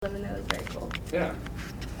Yeah.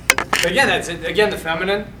 But again, that's it. Again, the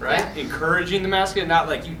feminine, right? Yeah. Encouraging the masculine, not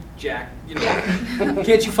like you jack,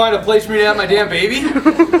 Can't you find a place for me to have my damn baby?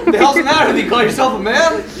 What the hell's the matter with you? Call yourself a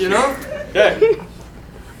man, Okay.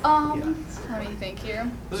 Let me think here.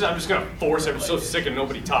 I'm just going to force it. I'm so sick of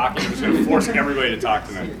nobody talking. I'm just going to force everybody to talk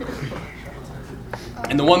tonight.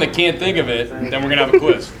 And the one that can't think of it, then we're going to have a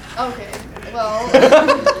quiz. Okay, well,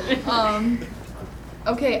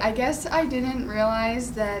 okay, I guess I didn't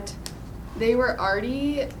realize that they were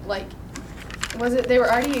already, they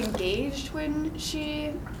were already engaged when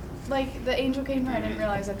the angel came to her? I didn't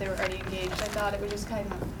realize that they were already engaged. I thought it was just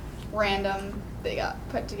kind of random. They got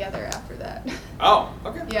put together after that. Oh,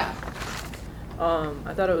 okay. Yeah.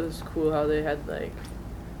 I thought it was cool how they had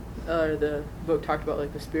the book talked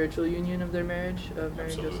about the spiritual union of their marriage, of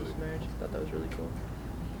Mary and Joseph's marriage. I thought that was really cool.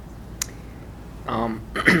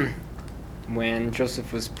 When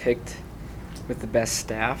Joseph was picked with the best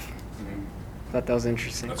staff, I thought that was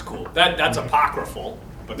interesting. That's cool. That's apocryphal,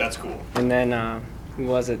 but that's cool. And then who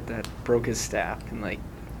was it that broke his staff and I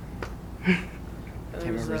can't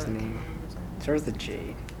remember his name. It starts with a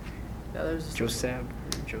J. Yeah, there was Joseph.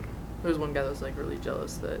 There was one guy that was like really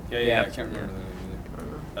jealous that. Yeah. I can't remember the name either. I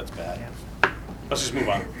don't know. That's bad. Yeah. Let's just move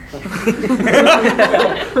on.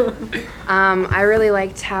 I really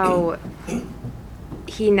liked how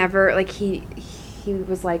he never, like, he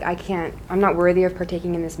was like, I'm not worthy of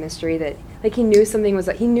partaking in this mystery. That, like, he knew something was,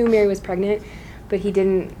 he knew Mary was pregnant, but he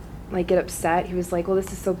didn't, like, get upset. He was like, well,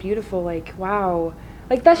 this is so beautiful. Like, wow.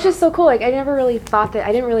 Like, that's just so cool. Like, I never really thought that,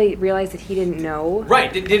 I didn't really realize that he didn't know.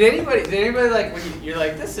 Right. Did anybody like, when you're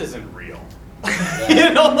like, this isn't real?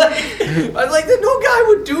 I was like, no guy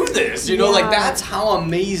would do this. Like, that's how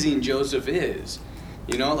amazing Joseph is.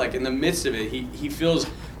 Like, in the midst of it, he feels,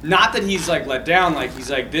 not that he's, like, let down, like,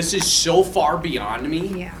 he's like, this is so far beyond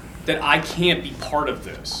me that I can't be part of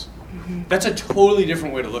this. Mm-hmm. That's a totally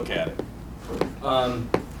different way to look at it. I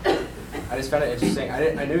just found it interesting.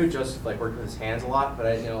 I knew Joseph worked with his hands a lot, but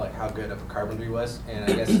I didn't know how good of a carpenter he was. And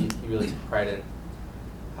I guess he really took pride in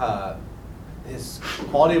his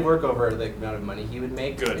quality of work over the amount of money he would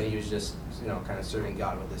make. Good. And he was just kind of serving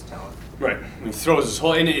God with his talent. Right. He throws his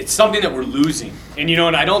whole, and it's something that we're losing. And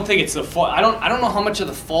and I don't think it's the fault. I don't know how much of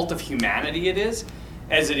the fault of humanity it is,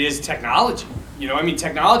 as it is technology.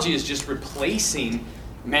 Technology is just replacing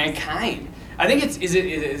mankind. I think it's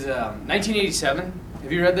 1987.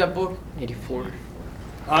 Have you read that book? 84.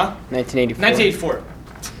 Huh? 1984. 1984.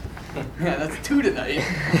 Yeah, that's two tonight.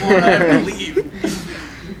 More than I have to leave.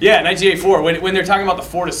 Yeah, 1984. When they're talking about the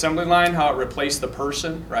Ford assembly line, how it replaced the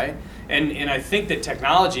person, right? And I think that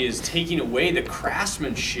technology is taking away the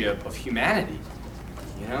craftsmanship of humanity.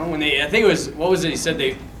 I think it was, what was it? He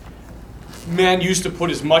said man used to put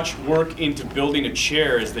as much work into building a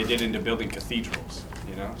chair as they did into building cathedrals.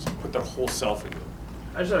 So put their whole self into it.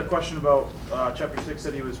 I just had a question about chapter 6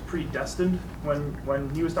 that he was predestined. When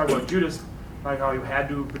he was talking about Judas, like how he had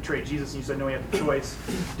to betray Jesus, and you said no, he had a choice.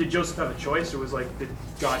 Did Joseph have a choice, or did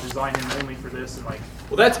God design him only for this? And well,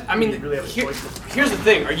 that's did he really have a choice? Here's the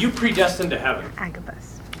thing: are you predestined to heaven?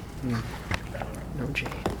 Agabus. No J.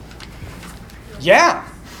 Yeah,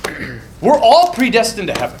 we're all predestined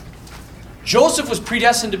to heaven. Joseph was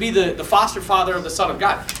predestined to be the foster father of the Son of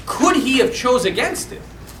God. Could he have chose against it?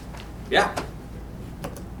 Yeah.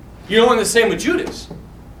 And the same with Judas.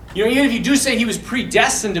 Even if you do say he was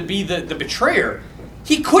predestined to be the betrayer,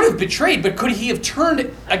 he could have betrayed, but could he have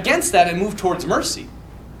turned against that and moved towards mercy?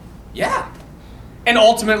 Yeah. And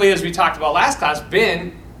ultimately, as we talked about last class,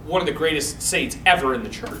 been one of the greatest saints ever in the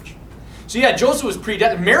church. So yeah, Joseph was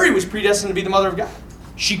predestined. Mary was predestined to be the mother of God.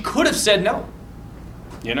 She could have said no.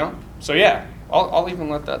 So yeah, I'll even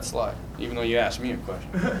let that slide, even though you asked me a question.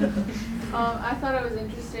 I thought it was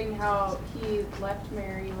interesting how he left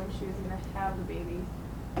Mary when she was going to have the baby.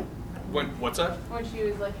 What's that? When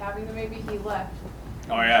she was having the baby, he left.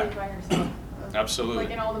 Oh yeah. She was by herself.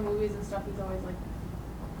 Absolutely. In all the movies and stuff, he's always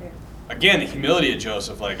there. Again, the humility of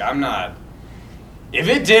Joseph. I'm not. If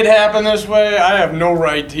it did happen this way, I have no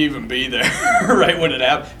right to even be there. Right when it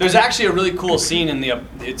happened. There's actually a really cool scene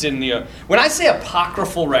when I say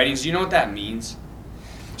apocryphal writings, do you know what that means?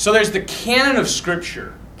 So there's the canon of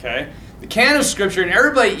Scripture. Okay. The canon of Scripture, and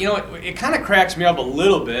everybody, it kind of cracks me up a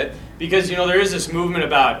little bit because, there is this movement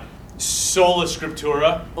about sola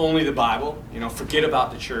scriptura, only the Bible, forget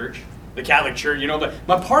about the church, the Catholic Church, but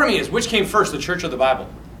my part of me is, which came first, the church or the Bible?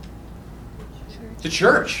 The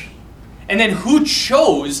church. And then who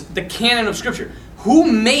chose the canon of Scripture?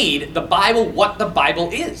 Who made the Bible what the Bible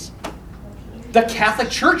is? The Catholic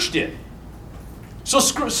Church did. So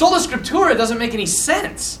sola scriptura doesn't make any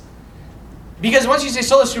sense. Because once you say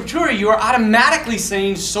sola scriptura, you are automatically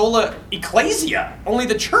saying sola ecclesia, only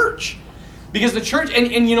the church. Because the church, and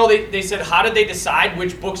they said, how did they decide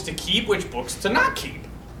which books to keep, which books to not keep?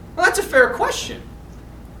 Well, that's a fair question.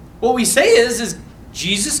 What we say is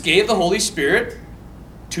Jesus gave the Holy Spirit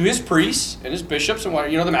to his priests and his bishops and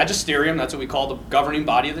the magisterium, that's what we call the governing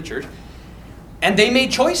body of the church. And they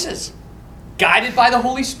made choices, guided by the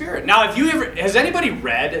Holy Spirit. Now, has anybody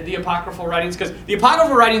read the apocryphal writings? Because the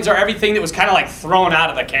apocryphal writings are everything that was kind of like thrown out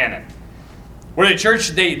of the canon. Where the church,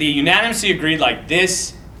 they unanimously agreed like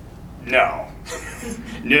this, no.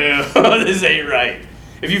 No, this ain't right.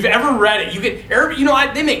 If you've ever read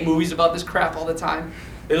it, they make movies about this crap all the time.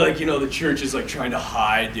 They're like, the church is like trying to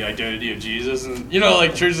hide the identity of Jesus. And,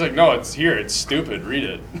 church is like, no, it's here. It's stupid. Read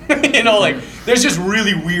it. There's just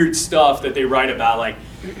really weird stuff that they write about. Like,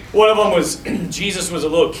 one of them was Jesus was a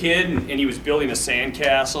little kid and he was building a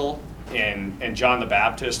sandcastle and John the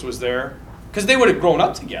Baptist was there. Because they would have grown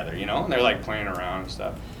up together, and they're like playing around and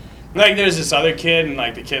stuff. Like, there's this other kid and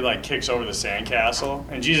the kid kicks over the sandcastle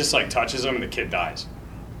and Jesus touches him and the kid dies.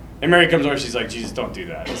 And Mary comes over, she's like, Jesus, don't do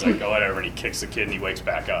that. He's like, oh, whatever, and he kicks the kid and he wakes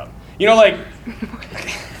back up. That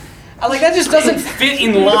just doesn't fit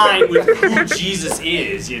in line with who Jesus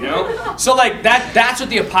is, So that's what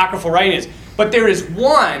the apocryphal writing is. But there is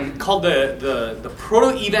one called the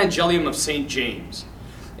Proto-Evangelium of St. James.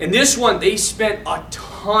 And this one, they spent a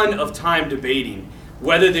ton of time debating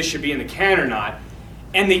whether this should be in the canon or not.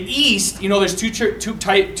 And the East, there's two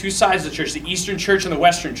sides of the church, the Eastern Church and the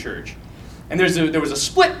Western Church. And there was a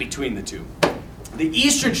split between the two. The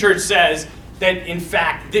Eastern Church says that, in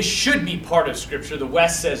fact, this should be part of Scripture. The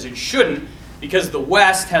West says it shouldn't because the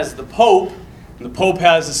West has the Pope, and the Pope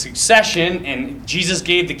has a succession, and Jesus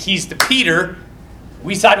gave the keys to Peter.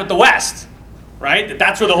 We side with the West, right?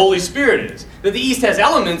 That's where the Holy Spirit is. That the East has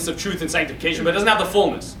elements of truth and sanctification, but it doesn't have the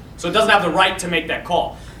fullness. So it doesn't have the right to make that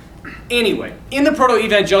call. Anyway, in the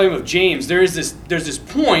Proto-Evangelium of James, there's this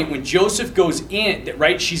point when Joseph goes in,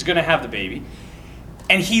 right, she's going to have the baby,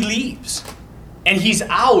 and he leaves. And he's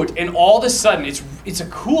out, and all of a sudden, it's a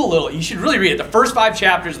cool little, you should really read it. The first 5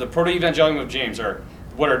 chapters of the Proto-Evangelium of James are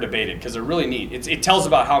what are debated, because they're really neat. It tells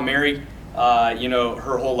about how Mary,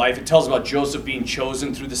 her whole life. It tells about Joseph being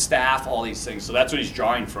chosen through the staff, all these things. So that's what he's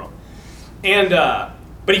drawing from. And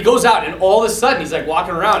but he goes out, and all of a sudden, he's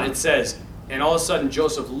walking around, and it says, and all of a sudden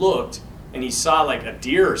Joseph looked and he saw a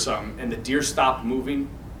deer or something, and the deer stopped moving,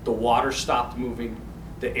 the water stopped moving,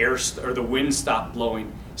 the wind stopped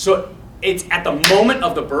blowing. So it's at the moment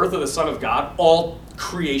of the birth of the Son of God, all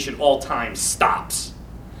creation, all time stops.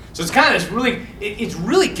 So it's kind of it's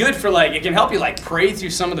really good for it can help you pray through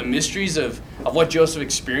some of the mysteries of what Joseph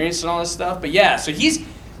experienced and all this stuff. But yeah, so he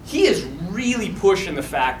is really pushing the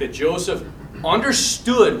fact that Joseph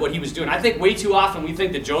understood what he was doing. I think way too often we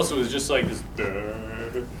think that Joseph was just this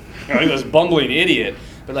bumbling idiot,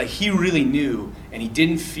 but he really knew and he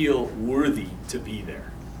didn't feel worthy to be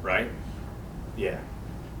there, right? Yeah.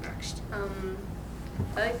 Next. I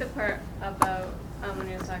like the part about when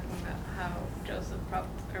he was talking about how Joseph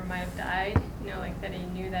might have died. That he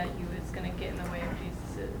knew that he was going to get in the way of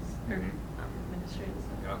Jesus's ministry and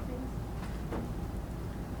stuff.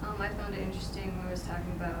 I found it interesting when he was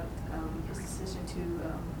talking about his decision to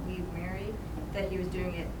leave Mary, that he was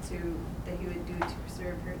doing it that he would do to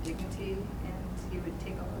preserve her dignity, and he would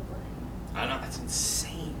take all the blame. I know, that's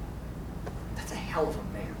insane. That's a hell of a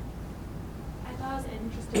man. I thought it was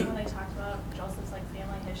interesting when they talked about Joseph's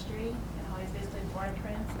family history and how he's basically born a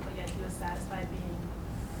prince, but yet he was satisfied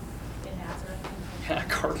being in Nazareth. Yeah,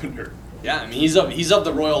 carpenter. Yeah, I mean he's of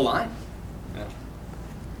the royal line. Yeah.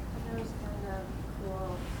 It was kind of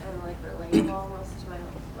cool and relatable almost to our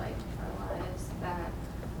lives that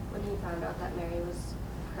when he found out that Mary was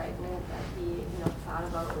pregnant, that he thought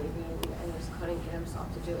about leaving and just couldn't get himself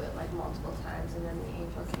to do it multiple times, and then the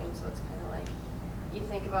angel came. So it's kind of you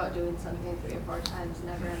think about doing something 3 or 4 times,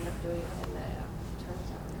 never end up doing it, and then it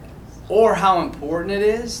turns out good. Or how important it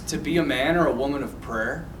is to be a man or a woman of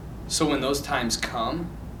prayer, so when those times come,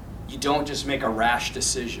 you don't just make a rash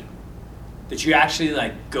decision. That you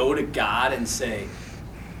actually go to God and say,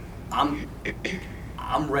 I'm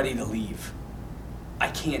ready to leave. I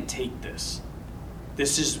can't take this.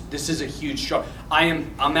 This is a huge struggle.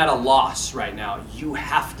 I'm at a loss right now. You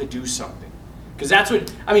have to do something. Because that's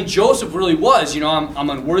what, Joseph really was. I'm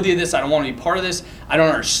unworthy of this. I don't want to be part of this. I don't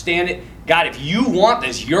understand it. God, if you want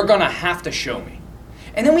this, you're going to have to show me.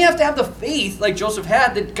 And then we have to have the faith, like Joseph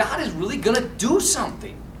had, that God is really going to do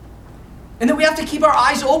something. And then we have to keep our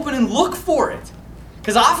eyes open and look for it.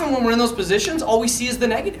 Because often when we're in those positions, all we see is the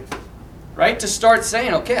negative. Right? right? To start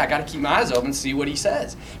saying, okay, I got to keep my eyes open and see what he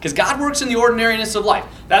says. Because God works in the ordinariness of life.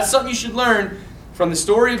 That's something you should learn from the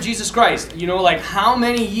story of Jesus Christ. You know, like how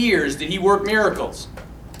many years did he work miracles?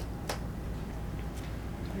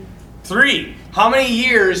 3. How many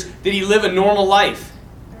years did he live a normal life?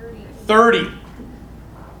 30.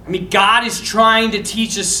 I mean, God is trying to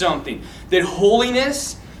teach us something. That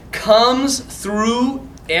holiness comes through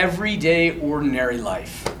everyday, ordinary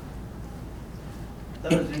life.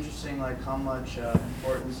 That was interesting, like how much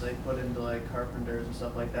importance they put into like carpenters and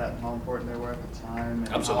stuff like that, and how important they were at the time, and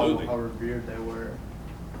Absolutely. how revered they were.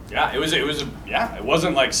 Yeah, it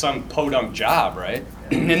wasn't like some podunk job, right?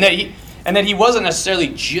 And that he wasn't necessarily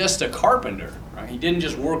just a carpenter, right? He didn't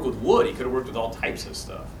just work with wood. He could have worked with all types of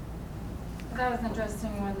stuff. That was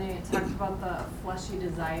interesting when they talked about the fleshy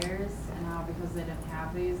desires and how because they didn't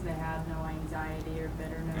have these, they had no anxiety or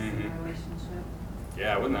bitterness in the relationship.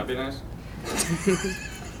 Yeah, wouldn't that be nice?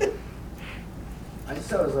 I just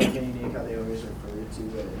thought it was like unique how they always referred to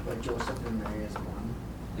it, like Joseph and Mary as one.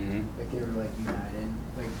 Like they were like united.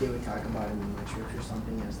 Like they would talk about it in like scripture or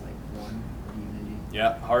something as like one unity.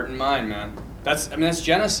 Yeah, heart and mind, man. That's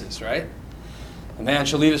Genesis, right? A man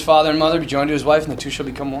shall leave his father and mother, be joined to his wife, and the two shall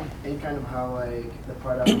become one. And kind of how like the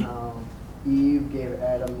part of how Eve gave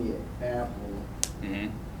Adam the apple,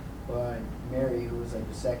 but Mary, who was like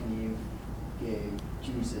the second Eve, gave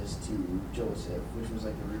Jesus to Joseph, which was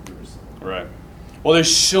like the reversal. Right. Well,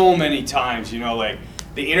 there's so many times, you know, like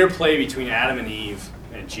the interplay between Adam and Eve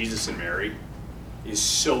and Jesus and Mary is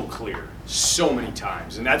so clear, so many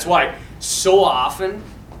times. And that's why so often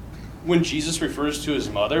when Jesus refers to his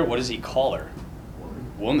mother, what does he call her?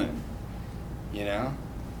 Woman. You know?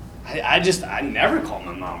 I never call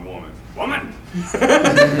my mom woman. Woman! Leave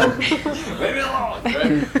me alone.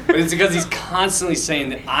 Right? But it's because he's constantly saying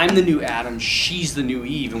that I'm the new Adam, she's the new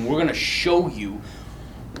Eve, and we're going to show you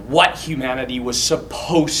what humanity was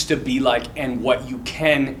supposed to be like and what you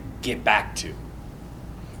can get back to.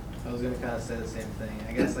 I was going to kind of say the same thing.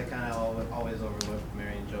 I guess I kind of always overlooked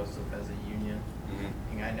Mary and Joseph as a union.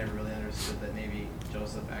 And I never really understood that maybe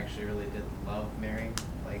Joseph actually really did love Mary,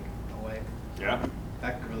 like, a way. Yeah.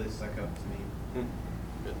 That really stuck out to me.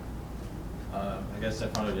 I guess I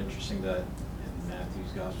found it interesting that in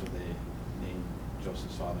Matthew's gospel they named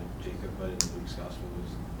Joseph's father Jacob, but in Luke's gospel it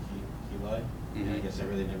was Eli. And I guess I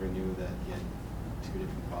really never knew that he had 2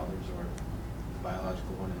 different fathers, or the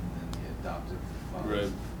biological one and then the adoptive father.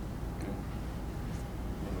 Right.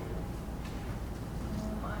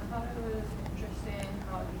 I thought it was interesting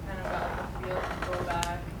how he kind of got like a feel to go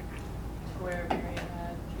back to where Mary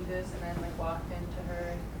had Jesus and then like walked into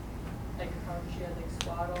her, like how she had like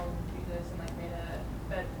swaddled Jesus and like made a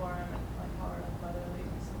bed for him and like how her like motherly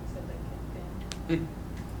instead like kicked in.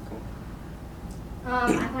 Cool.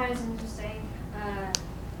 I thought it was interesting.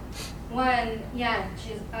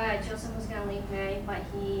 Joseph was gonna leave Mary, but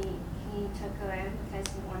he took her in because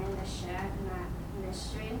he wanted to share in that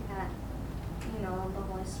mystery that the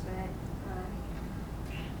Holy Spirit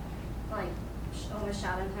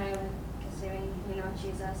overshadowed her considering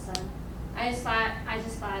Jesus. And I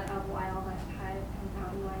just thought of why all that had come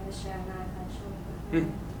out and wanted to share in that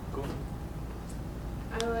eventually. Cool.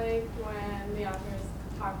 I like when the authors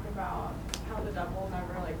talked about how the devil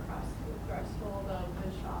never like crossed the threshold of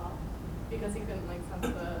his shop because he couldn't like sense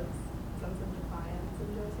of defiance in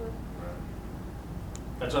Joseph.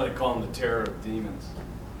 Right. That's why they call him the terror of demons.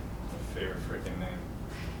 My favorite freaking name.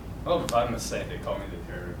 Oh, if I'm a saint, they call me the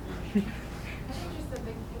terror of demons. I think just the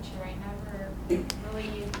big picture. I never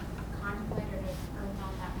really contemplated or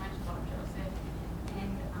thought that much about Joseph,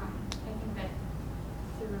 and I think that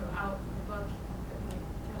throughout the book,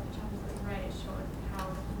 throughout the chapters that we read, it showed how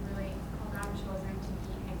God chose him to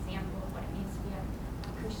be an example of what it means to be a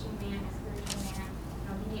Christian man, a spiritual man,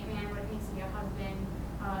 an obedient man, what it means to be a husband,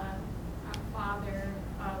 a father,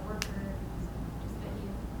 a worker. Just that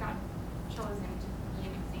God chose him to be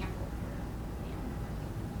an example for man.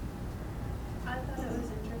 I thought it was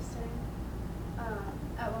interesting.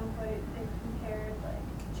 At one point, they compared like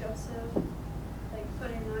Joseph, like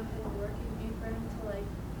putting on his working apron to like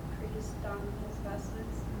priest on his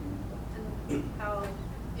vestments, and how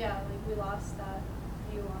we lost that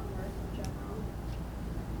view on work in general.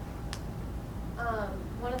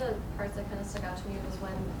 One of the parts that kind of stuck out to me was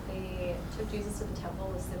when they took Jesus to the temple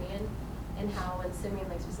with Simeon, and how when Simeon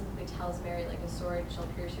like specifically tells Mary like a sword shall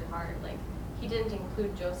pierce your heart, like he didn't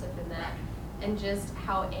include Joseph in that, and just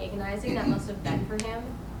how agonizing that must have been for him.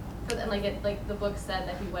 Like the book said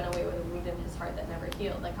that he went away with a wound in his heart that never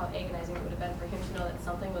healed. Like how agonizing it would have been for him to know that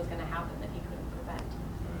something was going to happen that he couldn't prevent.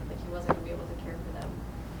 Like he wasn't going to be able to care for them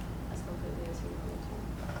as completely as he wanted to.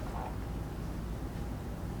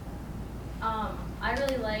 I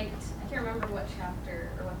really liked, I can't remember what chapter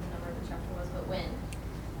or what the number of the chapter was, but when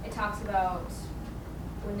it talks about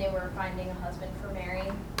when they were finding a husband for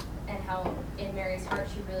Mary and how in Mary's heart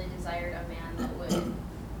she really desired a man that would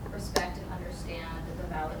respect and understand the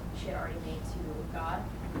vow that she had already made to God.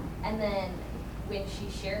 And then when she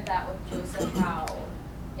shared that with Joseph, how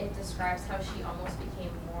it describes how she almost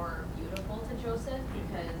became more beautiful to Joseph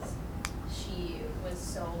because she was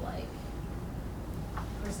so like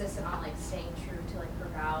persistent on like staying true to like her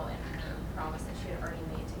vow and her promise that she had already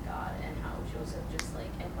made to God, and how Joseph just like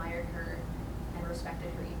admired her and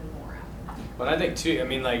respected her even more after that. But I think too, I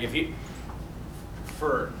mean, like if you,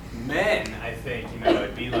 for men, I think, you know,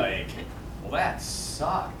 it'd be like, well, that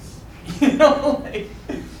sucks. But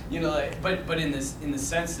in the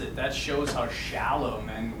sense that shows how shallow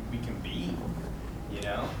men we can be, you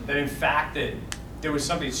know? That in fact that there was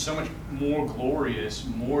something so much more glorious,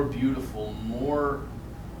 more beautiful, more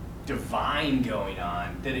divine going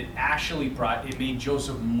on, that it actually made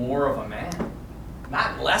Joseph more of a man,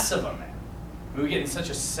 not less of a man. We get in such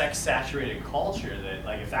a sex-saturated culture that,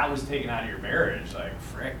 like, if that was taken out of your marriage, like,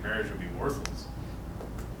 frick, marriage would be worthless.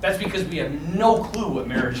 That's because we have no clue what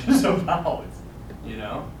marriage is about, you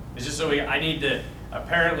know? It's just I need to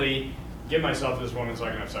apparently give myself to this woman so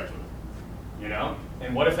I can have sex with her, you know?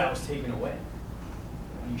 And what if that was taken away?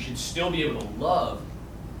 You should still be able to love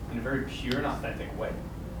in a very pure and authentic way.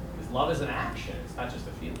 Because love is an action, it's not just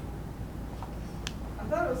a feeling. I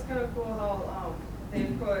thought it was kind of cool how they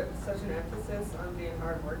put such an emphasis on being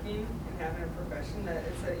hardworking and having a profession that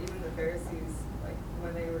it said even the Pharisees, like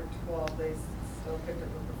when they were 12, they still picked up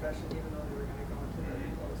a profession even though they were going to go into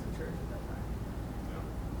the closest church at that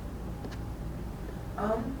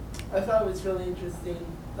time. I thought it was really interesting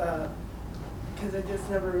because I just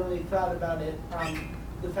never really thought about it.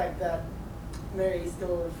 The fact that Mary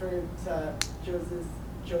still referred to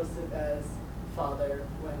Joseph as father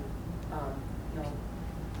when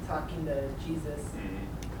talking to Jesus.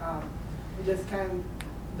 Just kind of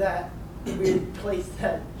that weird place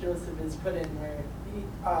that Joseph is put in where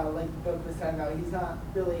like the book was talking about, he's not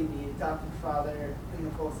really the adopted father in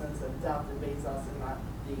the full sense of adopted, but he's also not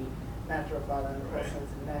the natural father in the full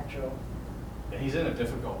sense of natural. Yeah, he's in a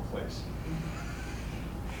difficult place.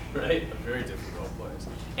 Right? A very difficult place.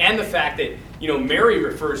 And the fact that, Mary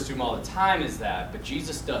refers to him all the time as that, but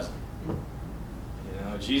Jesus doesn't.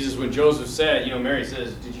 Jesus, when Joseph said, Mary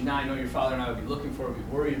says, did you not know your father and I would be looking for, would be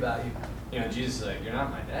worried about you? Jesus is like, you're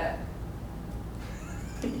not my dad.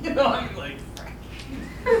 I mean, like,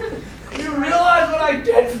 you realize what I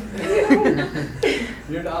did for you?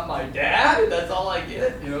 You're not my dad? That's all I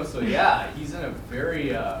get? So yeah, he's in a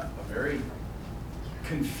very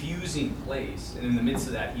confusing place. And in the midst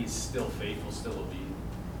of that, he's still faithful, still obedient.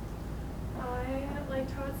 I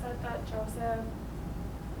liked how it said that Joseph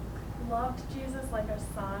loved Jesus like a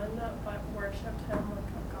son, but worshipped him like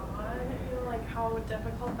a god. Like how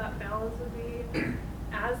difficult that balance would be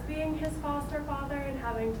as being his foster father and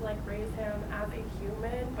having to like raise him as a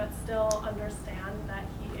human, but still understand that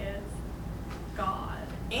he is God.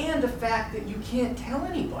 And the fact that you can't tell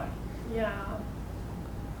anybody. Yeah.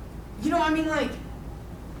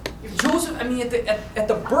 If Joseph, at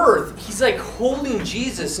the birth, he's like holding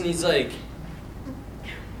Jesus and he's like,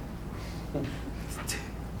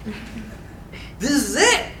 this is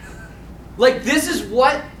it. Like, this is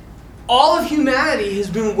what all of humanity has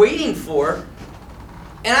been waiting for,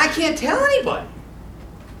 and I can't tell anybody.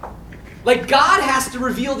 Like, God has to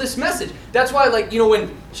reveal this message. That's why,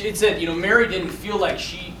 when it said, Mary didn't feel like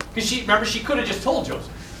because she could have just told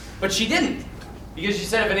Joseph, but she didn't. Because she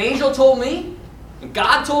said, if an angel told me, and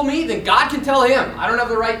God told me, then God can tell him. I don't have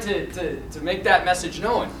the right to make that message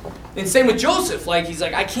known. And same with Joseph. He's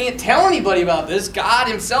like, I can't tell anybody about this. God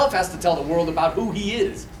himself has to tell the world about who he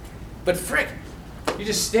is. But frick, you're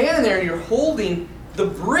just standing there and you're holding the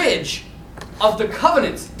bridge of the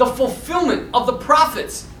covenants, the fulfillment of the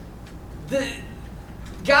prophets, the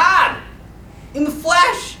God in the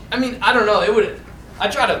flesh. I don't know. I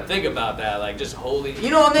try to think about that, just holding,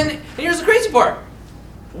 and here's the crazy part.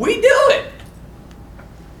 We do it.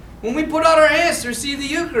 When we put out our hands to receive the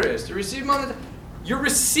Eucharist, to receive you're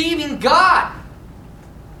receiving God.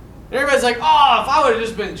 And everybody's like, oh, if I would have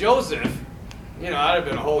just been Joseph, I'd have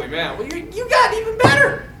been a holy man. Well, you got even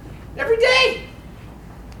better every day.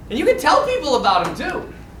 And you can tell people about him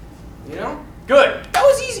too. Good. That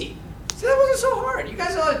was easy. See, that wasn't so hard. You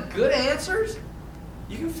guys all had good answers.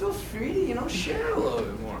 You can feel free to, share a little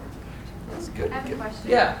bit more. That's good. I have a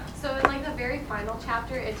question. Yeah. So in the very final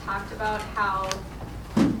chapter, it talked about how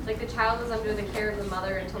like the child was under the care of the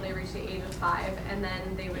mother until they reached the age of 5, and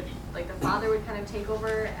then they would, like the father would kind of take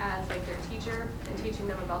over as like their teacher and teaching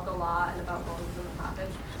them about the law and about Moses and the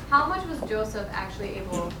prophets. How much was Joseph actually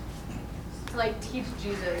able to like teach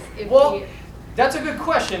Jesus? Well, that's a good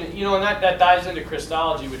question, and that dives into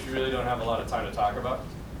Christology, which we really don't have a lot of time to talk about.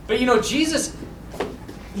 But Jesus,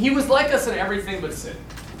 he was like us in everything but sin.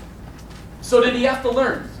 So did he have to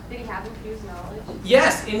learn? Did he have infused knowledge?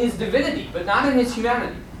 Yes, in his divinity, but not in his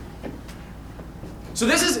humanity. So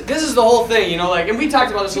this is the whole thing, and we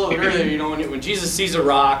talked about this a little bit earlier, when Jesus sees a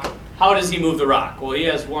rock, how does he move the rock? Well,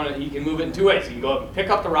 he can move it in 2 ways. He can go up and pick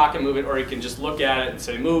up the rock and move it, or he can just look at it and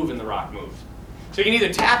say move, and the rock moves. So he can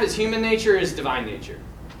either tap his human nature or his divine nature.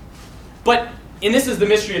 And this is the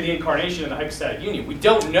mystery of the incarnation and the hypostatic union. We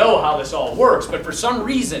don't know how this all works, but for some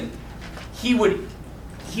reason, he would,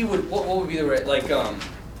 what would be the right,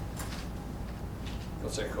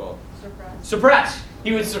 what's that called? Suppress.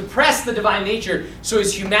 He would suppress the divine nature so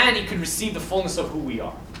his humanity could receive the fullness of who we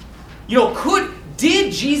are.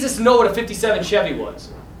 Did Jesus know what a 57 Chevy was?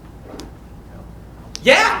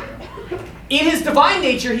 Yeah. In his divine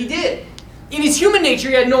nature, he did. In his human nature,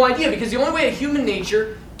 he had no idea, because the only way a human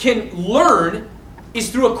nature can learn is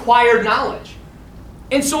through acquired knowledge.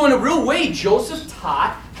 And so in a real way, Joseph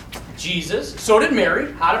taught Jesus, so did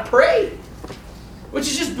Mary, how to pray. Which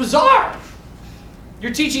is just bizarre.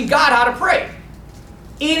 You're teaching God how to pray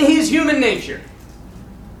in his human nature.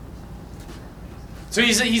 So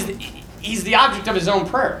he's the object of his own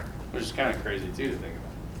prayer, which is kind of crazy too to think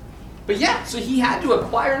about. But yeah, so he had to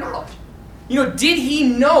acquire knowledge. Did he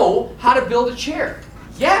know how to build a chair?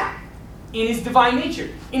 Yeah, in his divine nature.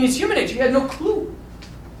 In his human nature, he had no clue.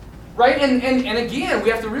 Right? And again, we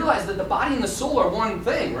have to realize that the body and the soul are one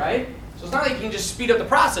thing, right? So it's not like you can just speed up the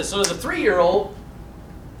process. So as a 3-year-old,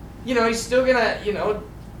 he's still going to,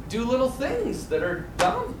 do little things that are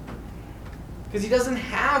dumb. Because he doesn't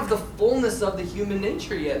have the fullness of the human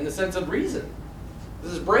nature yet in the sense of reason.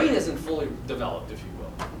 His brain isn't fully developed, if you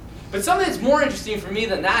will. But something that's more interesting for me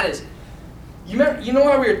than that is, you know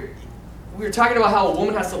how we were talking about how a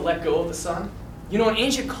woman has to let go of the son? In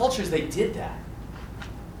ancient cultures, they did that.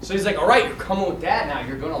 So he's like, all right, you're coming with dad now.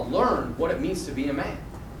 You're going to learn what it means to be a man.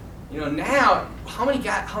 Now, how many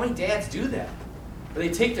dads do that? Where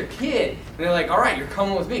they take their kid, and they're like, all right, you're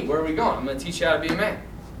coming with me. Where are we going? I'm going to teach you how to be a man.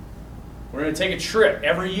 We're going to take a trip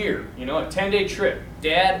every year, a 10-day trip.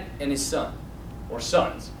 Dad and his son, or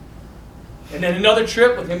sons. And then another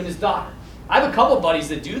trip with him and his daughter. I have a couple buddies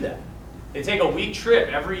that do that. They take a week trip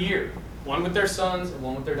every year. One with their sons and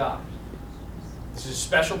one with their daughters. This is a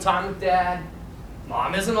special time with dad.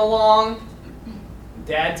 Mom isn't along.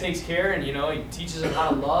 Dad takes care, and he teaches them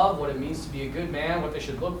how to love, what it means to be a good man, what they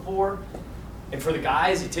should look for. And for the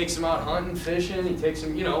guys, he takes them out hunting, fishing. He takes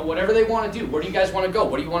them, whatever they want to do. Where do you guys want to go?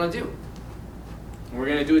 What do you want to do? And we're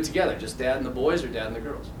going to do it together, just dad and the boys or dad and the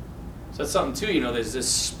girls. So that's something too. There's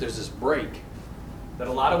this break that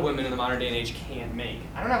a lot of women in the modern day and age can't make.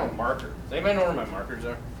 I don't have a marker. Does anybody know where my markers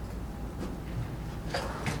are?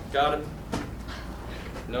 Got it.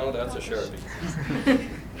 No, that's a Sharpie.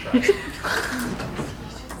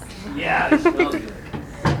 Yeah, this smells good.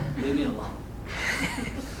 Leave me alone.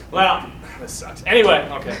 Well, this sucks. Anyway,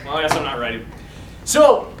 okay. Well, I guess I'm not ready.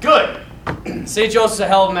 So, good. St. Joseph's a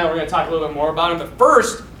hell of a man. We're going to talk a little bit more about him. But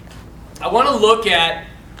first, I want to look at,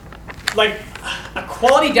 a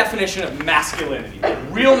quality definition of masculinity.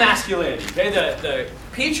 Real masculinity. Okay? The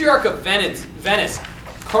Patriarch of Venice,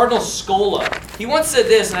 Cardinal Scola, he once said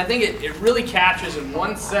this, and I think it really captures in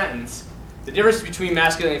one sentence the difference between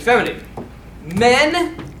masculinity and femininity.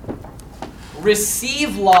 Men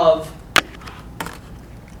receive love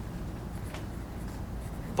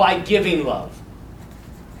by giving love.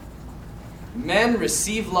 Men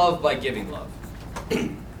receive love by giving love.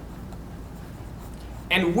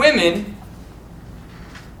 And women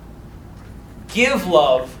give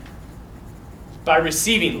love by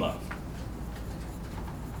receiving love.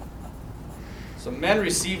 So men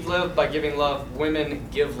receive love by giving love. Women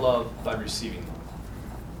give love by receiving love.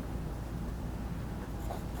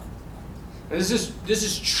 And this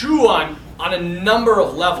is true on a number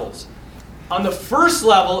of levels. On the first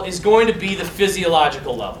level is going to be the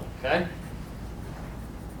physiological level. Okay?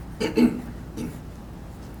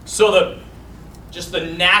 So just the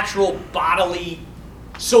natural bodily.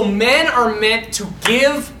 So men are meant to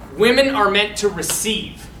give, women are meant to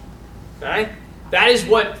receive. Okay? That is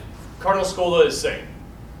what Cardinal Scola is saying.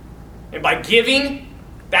 And by giving,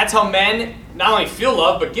 that's how men not only feel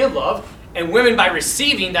love, but give love. And women by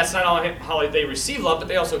receiving, that's not only how they receive love, but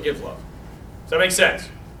they also give love. Does that make sense?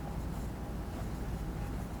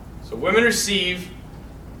 So women receive,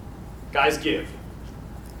 guys give.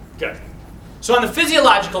 Good. So on the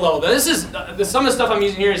physiological level, this is some of the stuff I'm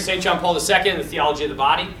using here is St. John Paul II, the theology of the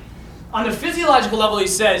body. On the physiological level, he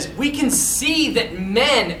says, we can see that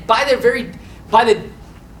men, by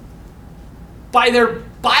their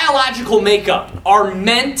biological makeup, are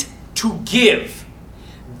meant to give.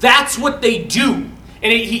 That's what they do.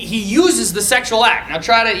 And he uses the sexual act. Now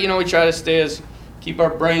we try to keep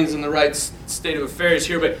our brains in the right state of affairs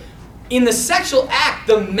here, but in the sexual act,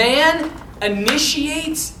 the man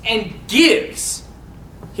initiates and gives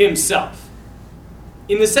himself.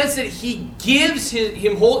 In the sense that he gives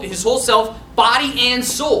his whole self, body and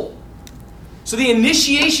soul. So the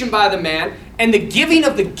initiation by the man and the giving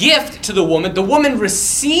of the gift to the woman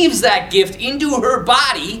receives that gift into her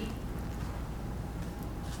body.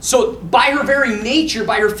 So by her very nature,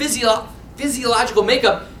 by her physiological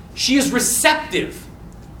makeup, she is receptive.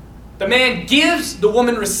 The man gives, the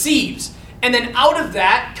woman receives. And then out of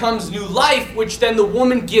that comes new life, which then the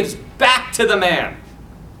woman gives back to the man.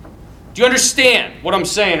 Do you understand what I'm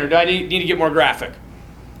saying, or do I need to get more graphic?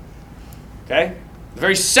 Okay? The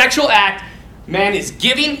very sexual act, man is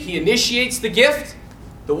giving, he initiates the gift,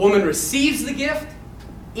 the woman receives the gift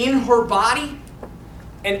in her body,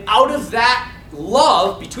 and out of that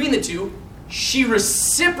love between the two, she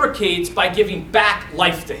reciprocates by giving back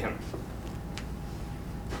life to him.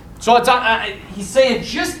 So he's saying,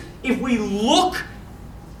 just if we look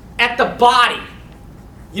at the body,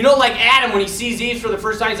 like Adam when he sees Eve for the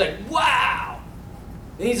first time, he's like, wow.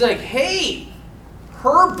 And he's like, hey,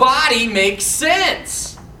 her body makes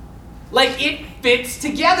sense. Like it fits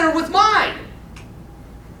together with mine.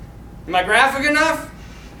 Am I graphic enough?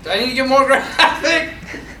 Do I need to get more graphic?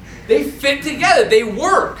 They fit together. They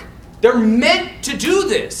work. They're meant to do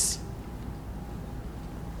this.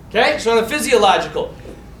 Okay? So on the physiological.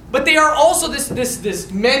 But they are also,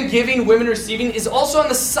 this men giving, women receiving, is also on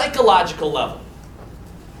the psychological level.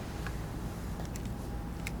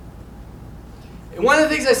 And one of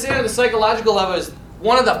the things I say on the psychological level is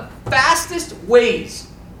one of the fastest ways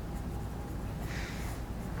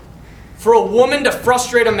for a woman to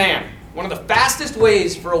frustrate a man. One of the fastest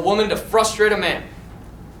ways for a woman to frustrate a man.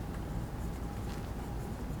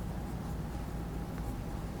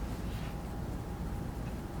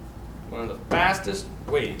 One of the fastest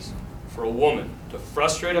ways for a woman to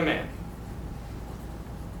frustrate a man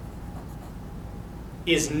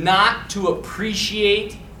is not to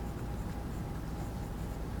appreciate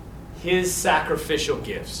his sacrificial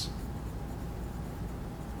gifts.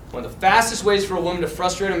 One of the fastest ways for a woman to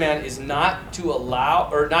frustrate a man is not to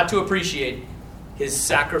appreciate his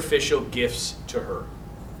sacrificial gifts to her.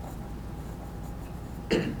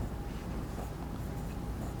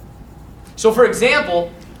 So, for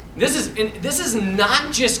example, this is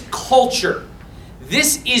not just culture.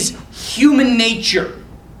 This is human nature.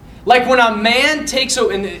 Like when a man takes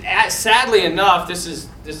sadly enough, this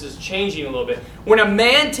is changing a little bit. When a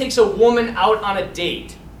man takes a woman out on a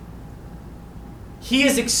date, he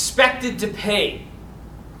is expected to pay.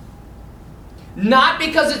 Not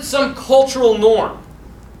because it's some cultural norm,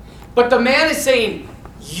 but the man is saying,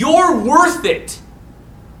 "You're worth it.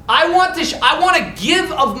 I want to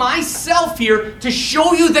give of myself here to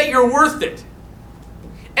show you that you're worth it."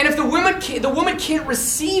 And if the woman can't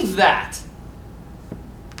receive that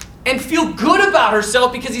and feel good about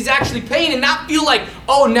herself because he's actually paying, and not feel like,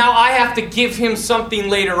 oh, now I have to give him something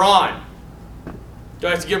later on. Do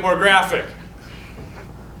I have to get more graphic?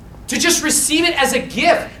 To just receive it as a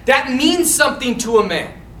gift, that means something to a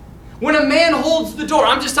man. When a man holds the door,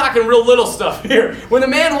 I'm just talking real little stuff here. When a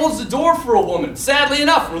man holds the door for a woman, sadly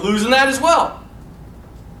enough, we're losing that as well.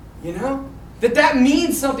 You know? That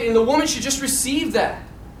means something, and the woman should just receive that.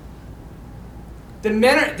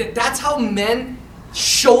 That's how men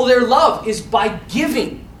show their love, is by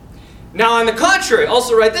giving. Now, on the contrary,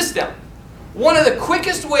 also write this down. One of the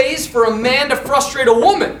quickest ways for a man to frustrate a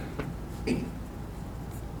woman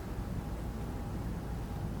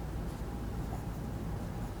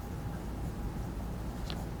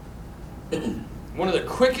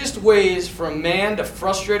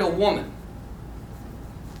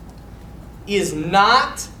is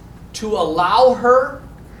not to allow her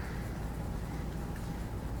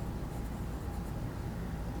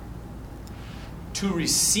to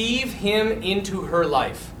receive him into her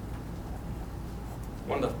life.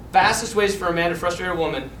 One of the fastest ways for a man to frustrate a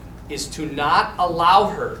woman is to not allow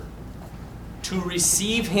her to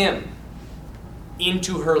receive him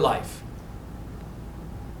into her life.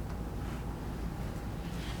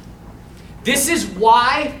 This is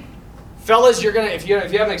why, fellas, if you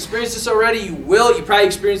haven't experienced this already, you will. You probably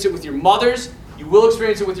experience it with your mothers. You will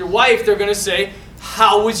experience it with your wife. They're going to say,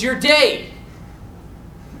 "How was your day?"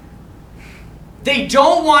 They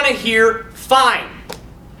don't want to hear fine.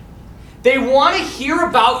 They want to hear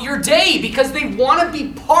about your day because they want to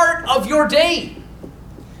be part of your day.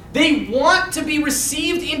 They want to be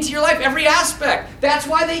received into your life, every aspect. That's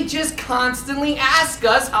why they just constantly ask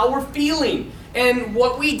us how we're feeling and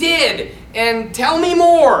what we did and tell me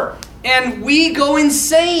more. And we go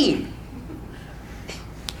insane.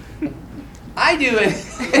 I do it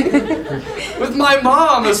with my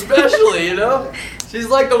mom especially, you know. She's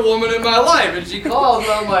like the woman in my life, and she calls,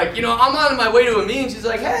 and I'm like, you know, I'm on my way to a meeting. She's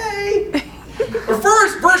like, hey. Or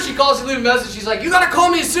first she calls, she leaves a message. She's like, you gotta call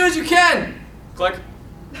me as soon as you can. Click.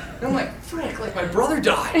 And I'm like, frick, like my brother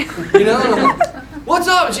died, you know. And I'm like, what's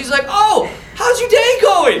up? And she's like, oh, how's your day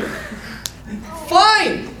going?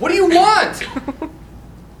 Fine. What do you want?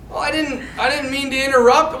 Well, I didn't mean to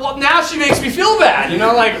interrupt. Well, now she makes me feel bad, you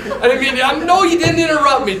know, like, I didn't mean to, no, you didn't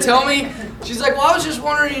interrupt me. Tell me. She's like, well, I was just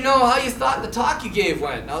wondering, you know, how you thought the talk you gave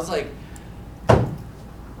went. And I was like,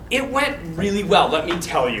 it went really well. Let me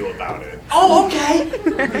tell you about it. Oh,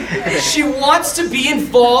 okay. She wants to be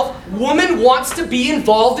involved. Woman wants to be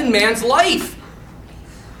involved in man's life.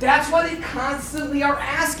 That's why they constantly are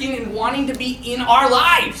asking and wanting to be in our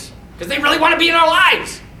lives. Because they really want to be in our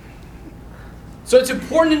lives. So it's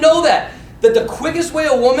important to know that the quickest way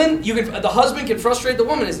the husband can frustrate the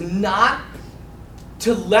woman is not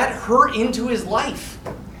to let her into his life.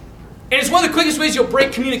 And it's one of the quickest ways you'll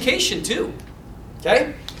break communication too.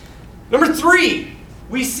 Okay? Number 3,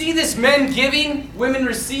 we see this men giving, women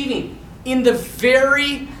receiving in the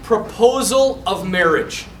very proposal of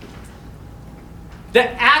marriage. The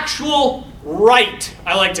actual rite,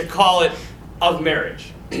 I like to call it, of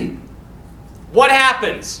marriage. What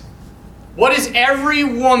happens? What is every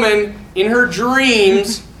woman in her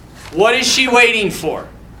dreams, what is she waiting for?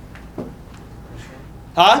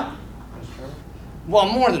 Huh? Well,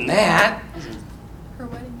 more than that. Her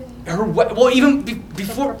wedding day. Well, even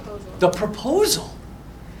before the proposal.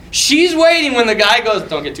 She's waiting when the guy goes,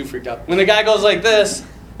 don't get too freaked out. When the guy goes like this,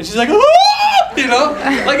 and she's like, ah! You know,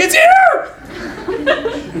 like it's here!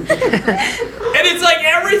 And it's like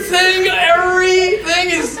everything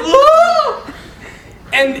is, ah!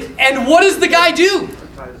 And what does the guy do?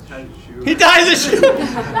 He ties his shoe.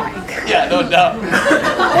 Yeah, no doubt.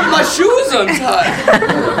 Well, my shoe's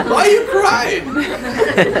untied. Why are you crying?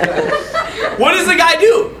 What does the guy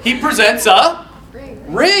do? He presents a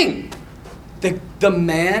ring. The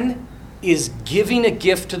man is giving a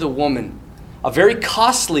gift to the woman, a very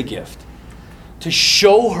costly gift, to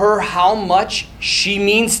show her how much she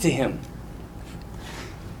means to him.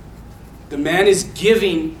 The man is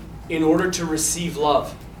giving in order to receive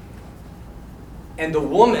love. And the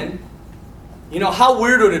woman, you know, how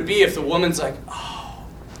weird would it be if the woman's like, oh,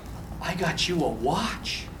 I got you a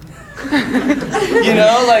watch. You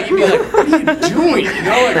know, like, you'd be like, what are you doing? You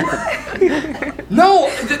know, like, no,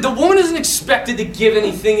 the woman isn't expected to give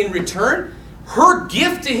anything in return. Her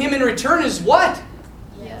gift to him in return is what?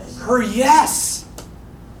 Yes. Her yes.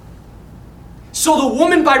 So the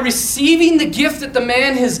woman, by receiving the gift that the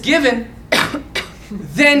man has given,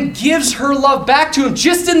 then gives her love back to him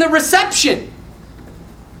just in the reception.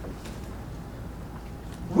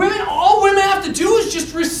 All women have to do is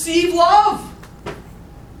just receive love.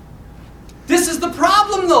 This is the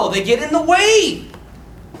problem, though. They get in the way.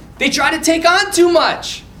 They try to take on too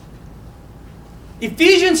much.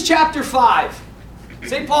 Ephesians chapter 5.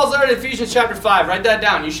 St. Paul's letter to Ephesians chapter 5. Write that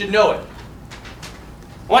down. You should know it.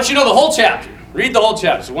 I want you to know the whole chapter. Read the whole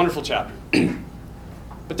chapter. It's a wonderful chapter.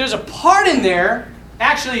 But there's a part in there.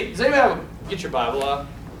 Actually, does anybody get your Bible out?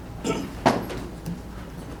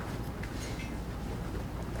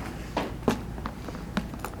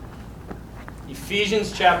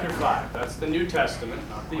 Ephesians chapter 5. That's the New Testament,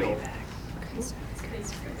 not the Old.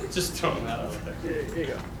 Just throwing that out there. Here you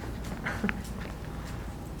go.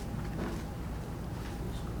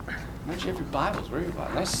 Why don't you have your Bibles? Where are your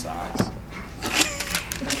Bibles? Nice socks.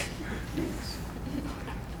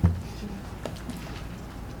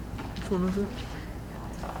 Which one was it?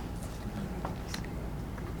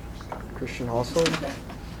 Christian household.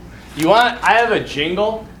 You want? I have a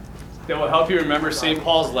jingle that will help you remember St.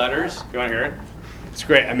 Paul's letters. You want to hear it? It's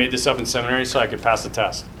great. I made this up in seminary so I could pass the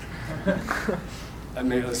test.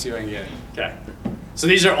 Let's see if I can get it. Okay. So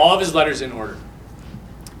these are all of his letters in order.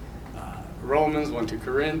 Romans, 1 to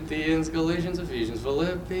Corinthians, Galatians, Ephesians,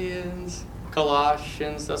 Philippians,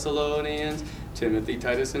 Colossians, Thessalonians, Timothy,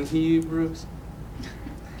 Titus, and Hebrews.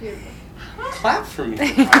 Beautiful. Clap for me.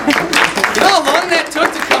 You know how long that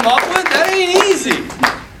took to come up with? That ain't easy.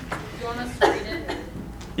 You want us to read it?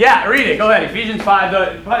 Yeah, read it. Go ahead. Ephesians 5,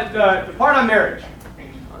 the part on marriage.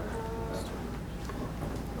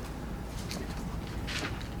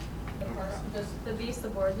 Just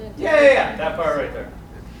subordinate. to Yeah. That part right there.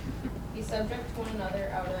 Be subject to one another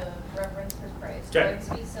out of reverence for Christ. Okay. Wives,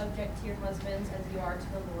 be subject to your husbands as you are to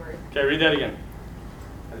the Lord. Okay, read that again.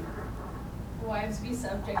 Wives, be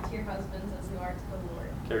subject to your husbands as you are to the Lord.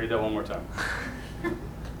 Okay, read that one more time.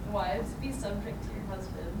 Wives, be subject to your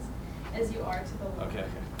husbands as you are to the Lord. Okay.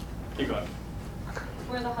 Keep going.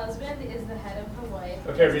 For the husband is the head of the wife.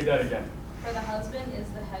 Okay, read that again. For the husband is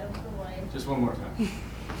the head of the wife. Just one more time.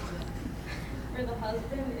 For the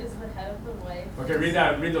husband is the head of the wife. Okay, read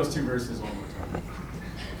that. Read those 2 verses one more time.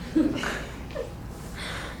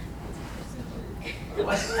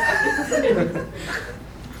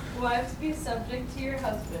 Wives, be subject to your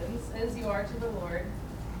husbands as you are to the Lord.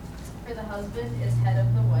 For the husband is head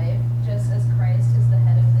of the wife, just as Christ is the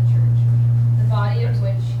head of the church, the body of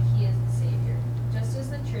which he is the Savior. Just as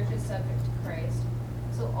the church is subject to Christ,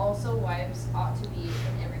 so also wives ought to be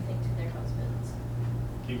in everything to their husbands.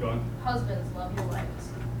 Keep going. Husbands, love your wives.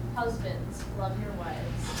 Husbands, love your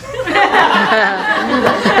wives. I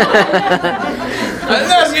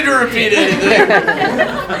didn't ask you to repeat anything.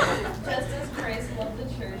 Just as Christ loved the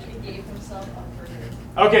church and gave himself up for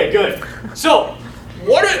her. Okay, good. So,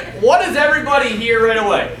 what is everybody here right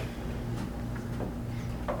away?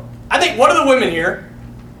 I think, what are the women here?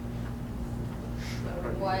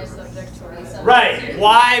 Wives subject to Christ. Right,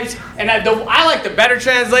 wives, and I like the better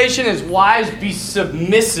translation is wives be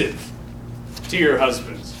submissive to your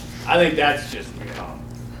husbands. I think that's just,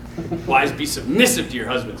 wives be submissive to your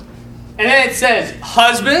husbands. And then it says,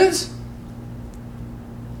 husbands,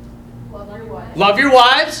 Love your wives. love your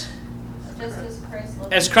wives Just as Christ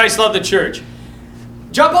loved as Christ loved the church.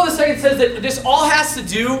 John Paul II says that this all has to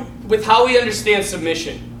do with how we understand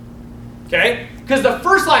submission. Okay? Because the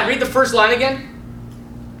first line, read the first line again.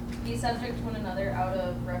 Be subject to one another out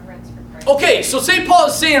of reverence for Christ. Okay, so St. Paul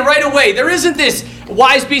is saying right away, there isn't this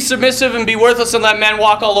wives be submissive and be worthless and let men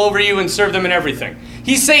walk all over you and serve them in everything.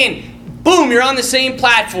 He's saying, boom, you're on the same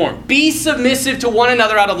platform. Be submissive to one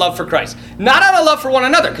another out of love for Christ. Not out of love for one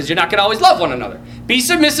another, because you're not going to always love one another. Be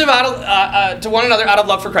submissive to one another out of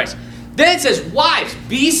love for Christ. Then it says, wives,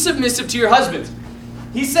 be submissive to your husbands.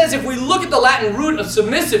 He says if we look at the Latin root of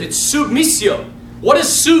submissive, it's submissio. What does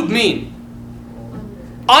sub mean?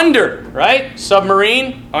 Under, right?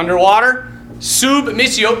 Submarine, underwater.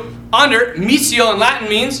 Submissio, under. Missio in Latin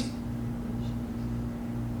means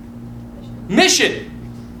mission.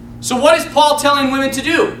 So what is Paul telling women to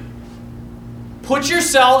do? Put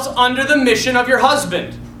yourselves under the mission of your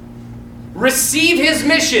husband. Receive his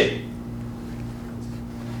mission.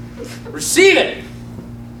 Receive it.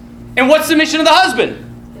 And what's the mission of the husband?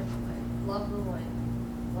 Love the wife.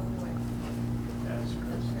 Love the wife.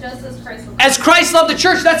 Just as Christ loved As Christ loved the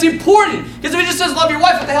church. That's important. Because if it just says love your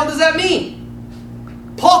wife, what the hell does that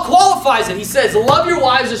mean? Paul qualifies it. He says, love your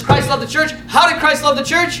wives as Christ loved the church. How did Christ love the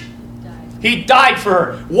church? He died for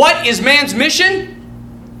her. What is man's mission?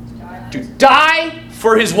 To die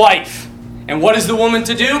for his wife. And what is the woman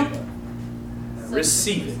to do?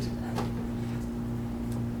 Receive it.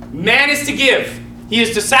 Man is to give. He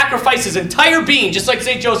is to sacrifice his entire being, just like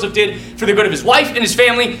St. Joseph did, for the good of his wife and his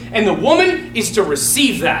family. And the woman is to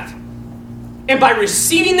receive that. And by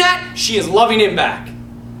receiving that, she is loving him back.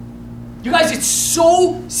 You guys, it's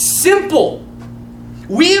so simple.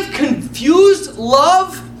 We have confused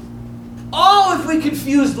love. Oh, if we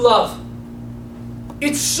confused love.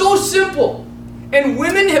 It's so simple. And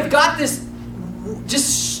women have got this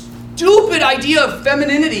just stupid idea of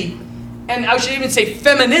femininity, and I should even say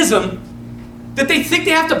feminism, that they think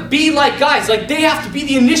they have to be like guys, like they have to be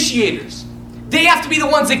the initiators. They have to be the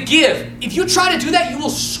ones that give. If you try to do that, you will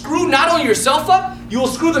screw not only yourself up, you will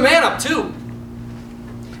screw the man up too.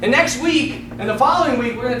 And next week, and the following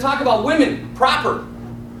week, we're going to talk about women proper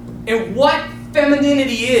and what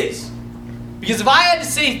femininity is. Because if I had to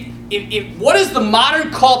say, what does the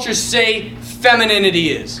modern culture say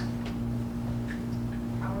femininity is?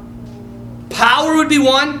 Power would be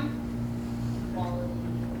one.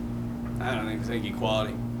 I don't think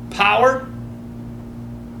equality. Power.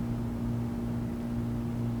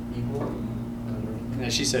 Equal. Yeah,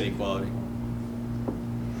 she said equality.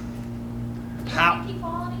 Equality?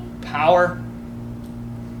 Power.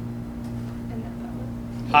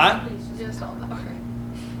 Huh? Just all power.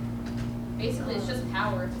 Basically, it's just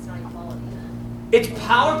power if it's not equality. Then. It's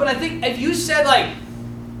power, but I think if you said like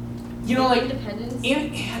Independence.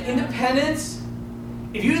 Independence.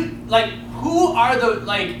 If you like, who are the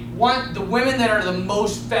the women that are the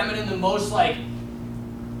most feminine, the most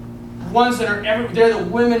ones that are they're the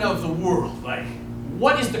women of the world. Like,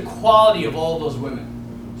 what is the quality of all those women?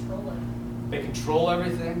 They control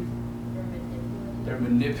everything. They're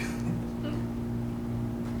manipulative.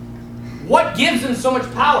 What gives them so much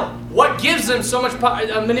power? What gives them so much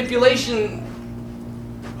manipulation,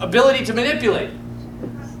 ability to manipulate?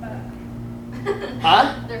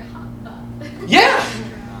 Huh? They're hot. Yeah!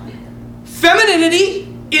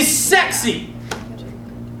 Femininity is sexy.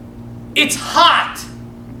 It's hot.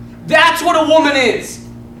 That's what a woman is.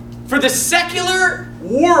 For the secular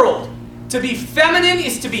world, to be feminine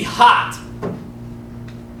is to be hot.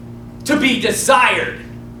 To be desired.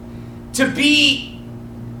 To be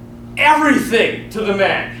everything to the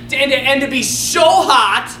man. And to be so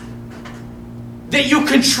hot that you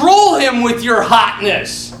control him with your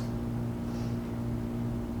hotness.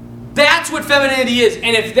 That's what femininity is.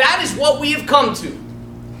 And if that is what we have come to,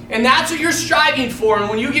 and that's what you're striving for, and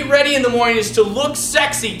when you get ready in the morning is to look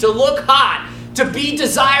sexy, to look hot, to be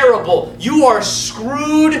desirable, you are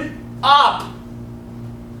screwed up.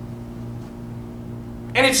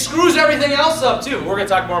 And it screws everything else up too. We're going to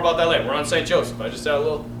talk more about that later. We're on St. Joseph. I just had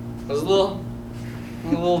a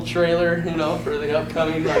little trailer, for the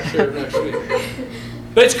upcoming lecture next week.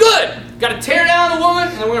 But it's good. Got to tear down the woman,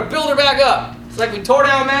 and then we're going to build her back up. It's like we tore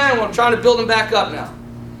down a man, and we're trying to build him back up now.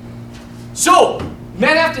 So,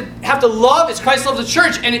 men have to love as Christ loves the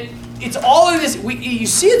church, and it's all in this. You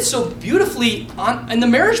see it so beautifully in the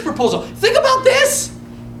marriage proposal. Think about this.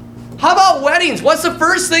 How about weddings? What's the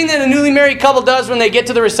first thing that a newly married couple does when they get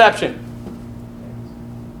to the reception?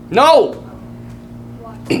 No.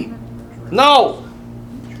 No.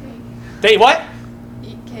 They what?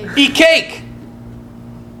 Eat cake. Eat cake.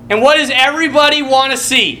 And what does everybody want to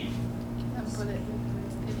see? And put it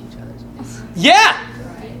in each other's mouths. Yeah.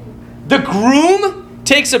 The groom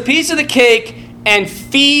takes a piece of the cake and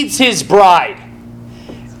feeds his bride.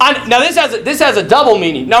 Now this has a double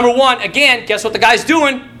meaning. Number one, again, guess what the guy's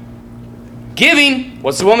doing? Giving.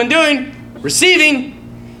 What's the woman doing? Receiving.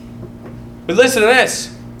 But listen to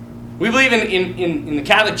this. We believe in the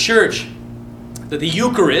Catholic Church that the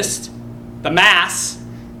Eucharist, the Mass,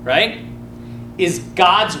 right, is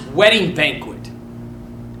God's wedding banquet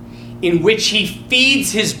in which he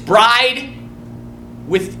feeds his bride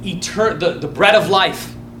with the bread of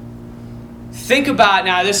life. Think about,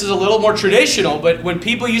 now this is a little more traditional, but when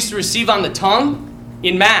people used to receive on the tongue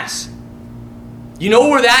in Mass, you know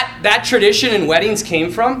where that tradition in weddings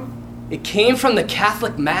came from? It came from the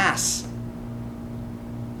Catholic Mass.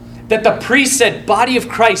 That the priest said, body of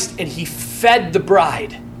Christ, and he fed the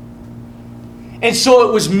bride. And so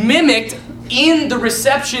it was mimicked in the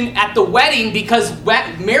reception at the wedding because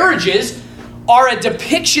marriages are a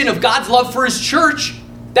depiction of God's love for his church.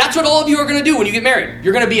 That's what all of you are going to do when you get married.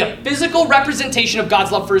 You're going to be a physical representation of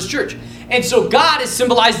God's love for his church. And so God is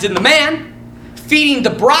symbolized in the man, feeding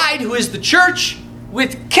the bride, who is the church,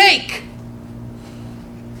 with cake.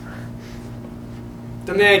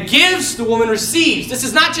 The man gives, the woman receives. This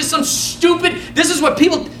is not just some stupid, this is what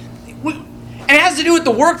people, and it has to do with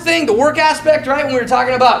the work thing, the work aspect, right? When we were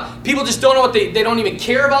talking about people just don't know what they don't even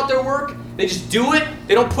care about their work. They just do it.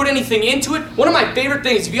 They don't put anything into it. One of my favorite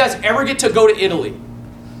things, if you guys ever get to go to Italy,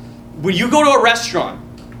 when you go to a restaurant,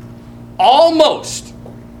 almost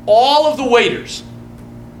all of the waiters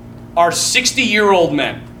are 60-year-old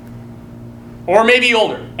men. Or maybe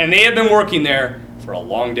older. And they have been working there for a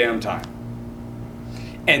long damn time.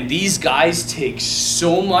 And these guys take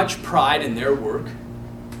so much pride in their work.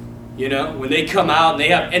 When they come out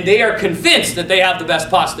and they are convinced that they have the best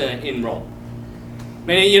pasta in Rome. And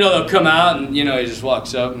they'll come out and he just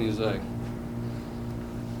walks up and he's like,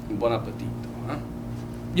 "Buon appetito," huh?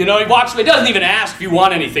 He walks away, doesn't even ask if you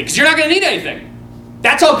want anything, because you're not going to need anything.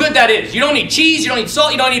 That's how good that is. You don't need cheese, you don't need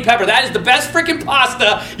salt, you don't need pepper. That is the best freaking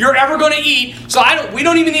pasta you're ever going to eat. So we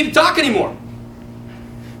don't even need to talk anymore.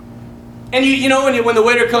 And when the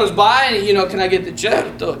waiter comes by and can I get the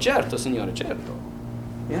certo, signore, certo.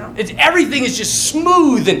 It's everything is just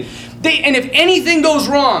smooth and if anything goes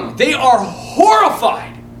wrong, they are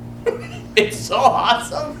horrified. It's so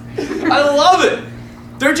awesome. I love it.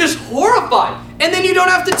 They're just horrified. And then you don't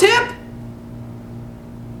have to tip.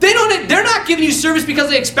 They're not giving you service because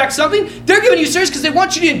they expect something. They're giving you service because they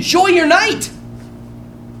want you to enjoy your night.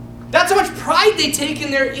 That's how much pride they take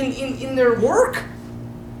in their work.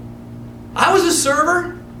 I was a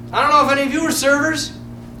server. I don't know if any of you were servers.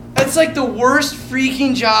 It's like the worst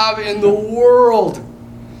freaking job in the world.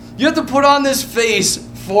 You have to put on this face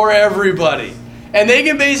for everybody. And they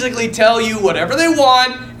can basically tell you whatever they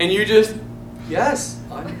want, and you just, yes,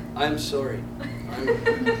 I'm sorry.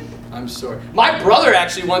 I'm sorry. My brother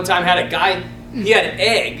actually one time had a guy, he had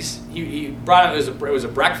eggs. He brought out, it was a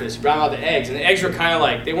breakfast. He brought out the eggs, and the eggs were kind of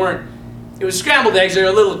like, it was scrambled eggs. They were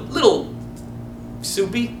a little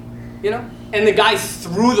soupy, And the guy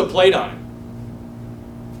threw the plate on him.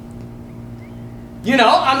 You know,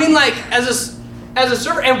 I mean, like, as a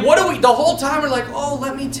server, and what do we, the whole time we're like, oh,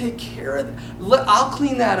 let me take care of that. I'll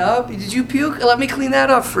clean that up. Did you puke? Let me clean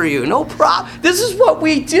that up for you. No problem. This is what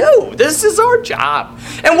we do. This is our job.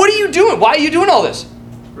 And what are you doing? Why are you doing all this?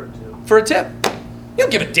 For a tip. For a tip. You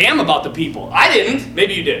don't give a damn about the people. I didn't.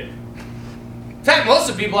 Maybe you did. In fact, most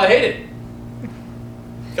of the people I hated.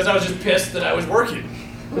 Because I was just pissed that I was working.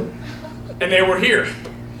 And they were here.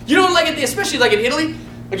 You know, like, especially like in Italy,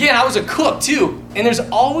 again, I was a cook too, and there's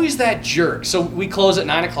always that jerk. So we close at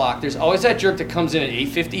 9 o'clock. There's always that jerk that comes in at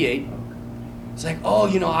 8:58. It's like, oh,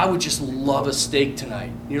 you know, I would just love a steak tonight.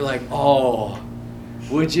 And you're like, oh,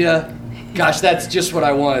 would you? Gosh, that's just what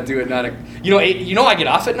I want to do at 9 o'clock. You know, I get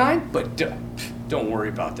off at 9, but don't worry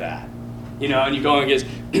about that. You know, and you go and get,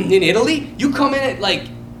 in Italy, you come in at like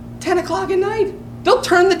 10 o'clock at night. They'll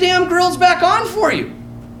turn the damn grills back on for you.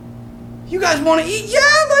 You guys want to eat? Yeah,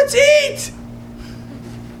 let's eat.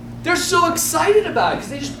 They're so excited about it because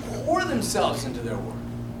they just pour themselves into their work.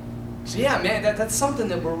 So yeah, man, that's something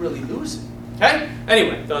that we're really losing. Okay?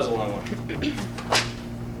 Anyway, that was a long one.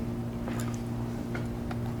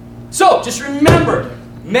 So, just remember,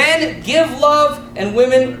 men give love and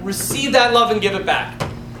women receive that love and give it back.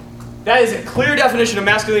 That is a clear definition of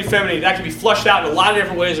masculinity and femininity. That can be flushed out in a lot of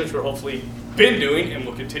different ways, which we're hopefully been doing and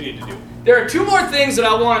will continue to do. There are two more things that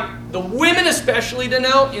I want the women especially to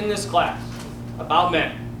know in this class about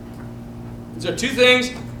men. These are two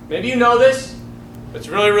things. Maybe you know this, but it's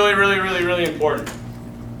really, really, really, really, really important.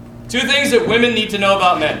 Two things that women need to know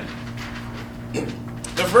about men.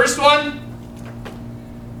 The first one,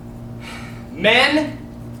 men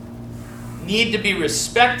need to be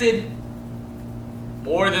respected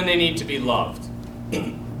more than they need to be loved.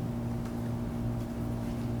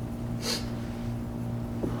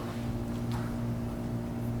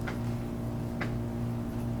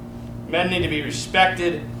 Men need to be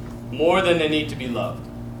respected more than they need to be loved.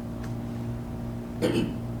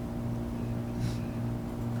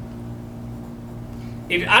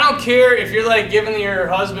 I don't care if you're like giving your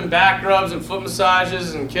husband back rubs and foot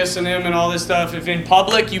massages and kissing him and all this stuff. If in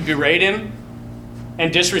public you berate him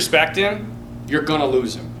and disrespect him, you're going to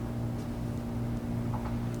lose him.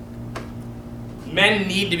 Men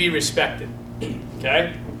need to be respected.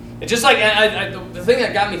 Okay? It's just like, the thing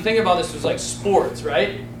that got me thinking about this was like sports,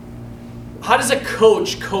 right? How does a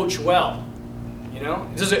coach well? You know?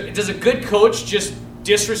 Does a good coach just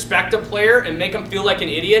disrespect a player and make them feel like an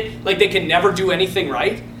idiot, like they can never do anything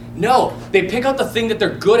right? No, they pick out the thing that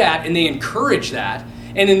they're good at and they encourage that.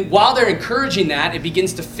 And then while they're encouraging that, it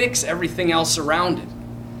begins to fix everything else around it.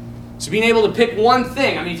 So being able to pick one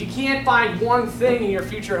thing, I mean, if you can't find one thing in your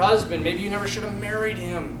future husband, maybe you never should have married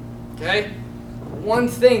him, okay? One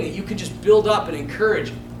thing that you can just build up and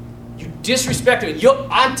encourage. You disrespect him.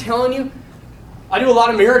 I'm telling you, I do a lot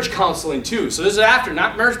of marriage counseling too. So this is after,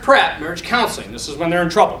 not marriage prep, marriage counseling. This is when they're in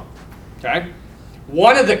trouble, okay?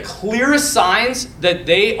 One of the clearest signs that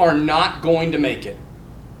they are not going to make it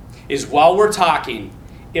is while we're talking,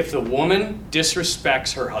 if the woman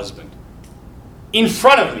disrespects her husband in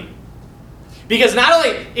front of me. Because not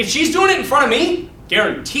only, if she's doing it in front of me,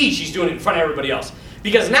 guarantee she's doing it in front of everybody else.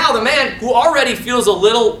 Because now the man who already feels a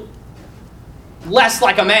little less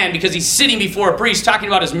like a man because he's sitting before a priest talking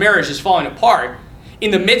about his marriage is falling apart, in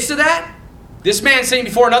the midst of that, this man sitting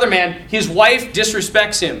before another man, his wife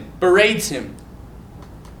disrespects him, berates him.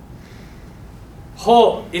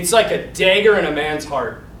 Oh, it's like a dagger in a man's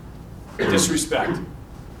heart. Disrespect.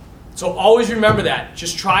 So always remember that.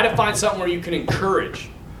 Just try to find something where you can encourage.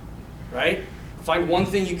 Right? Find one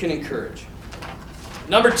thing you can encourage.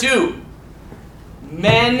 Number 2,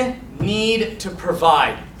 men need to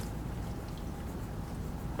provide.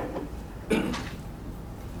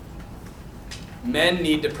 Men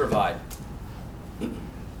need to provide.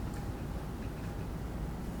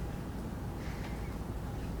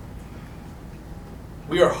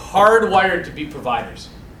 We are hardwired to be providers.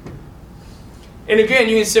 And again,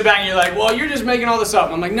 you can sit back and you're like, well, you're just making all this up.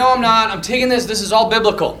 And I'm like, no, I'm not. I'm taking this. This is all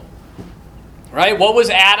biblical. Right? What was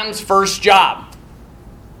Adam's first job?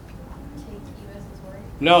 Take Eve as his wife.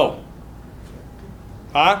 No.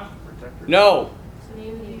 Huh? No.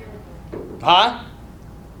 Huh?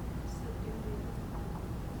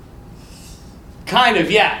 Kind of,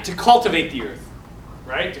 yeah. To cultivate the earth.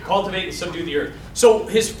 Right? To cultivate and subdue the earth. So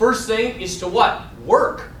his first thing is to what?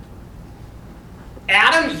 Work.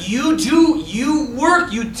 Adam, you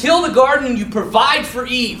work, you till the garden, and you provide for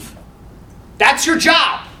Eve. That's your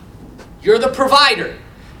job. You're the provider.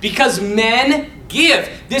 Because men give.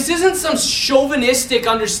 This isn't some chauvinistic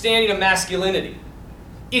understanding of masculinity.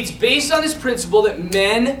 It's based on this principle that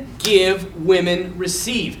men give, women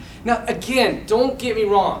receive. Now, again, don't get me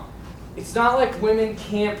wrong. It's not like women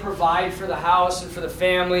can't provide for the house and for the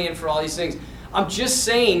family and for all these things. I'm just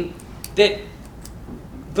saying that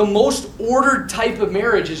the most ordered type of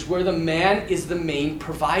marriage is where the man is the main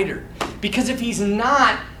provider. Because if he's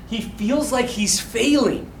not, he feels like he's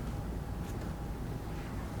failing.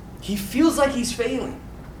 He feels like he's failing.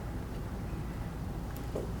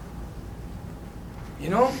 You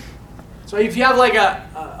know? So if you have like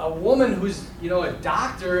a woman who's, a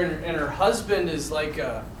doctor and her husband is like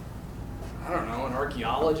an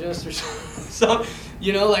archaeologist or something,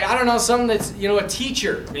 something that's, a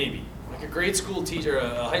teacher maybe, like a grade school teacher,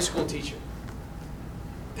 a high school teacher.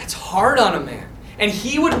 That's hard on a man. And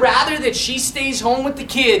he would rather that she stays home with the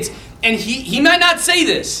kids, and he might not say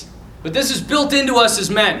this, but this is built into us as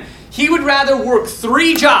men. He would rather work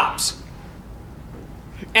 3 jobs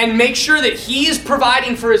and make sure that he is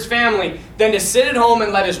providing for his family than to sit at home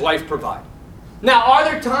and let his wife provide. Now, are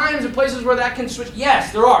there times and places where that can switch?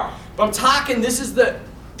 Yes, there are. But I'm talking, this is the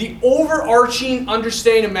overarching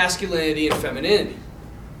understanding of masculinity and femininity.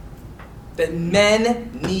 That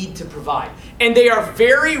men need to provide. And they are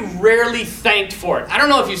very rarely thanked for it. I don't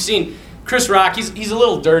know if you've seen Chris Rock. He's a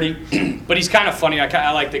little dirty, but he's kind of funny.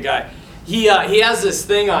 I like the guy. He has this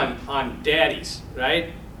thing on daddies,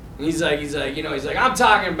 right? And he's like, I'm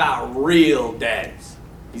talking about real daddies.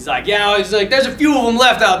 He's like, there's a few of them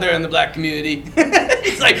left out there in the black community.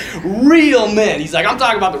 He's like, real men. He's like, I'm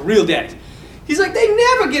talking about the real daddies. He's like, they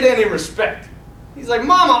never get any respect. He's like,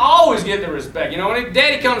 mama always get the respect. When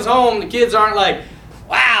daddy comes home, the kids aren't like,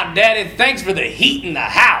 wow, daddy, thanks for the heat in the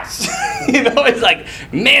house. It's like,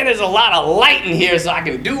 man, there's a lot of light in here so I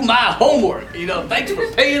can do my homework. Thanks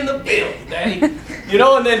for paying the bill, daddy.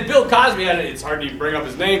 And then Bill Cosby, it's hard to bring up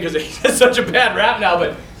his name because he has such a bad rap now,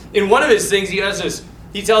 but in one of his things, he tells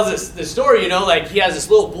this story, he has this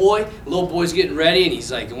little boy's getting ready, and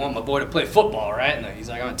he's like, I want my boy to play football, right? And he's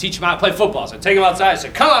like, I'm going to teach him how to play football. So I take him outside, I say,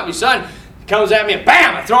 come at me, son. He comes at me, and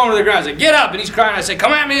bam, I throw him to the ground. I say, get up, and he's crying. I say,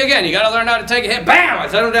 come at me again. You got to learn how to take a hit. Bam, I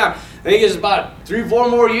set him down. Then he gets about 3-4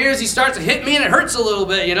 more years, he starts to hit me, and it hurts a little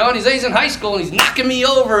bit, and he's in high school, and he's knocking me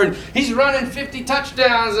over, and he's running 50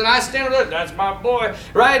 touchdowns, and I stand there, that's my boy,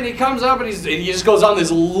 right? And he comes up, and he just goes on this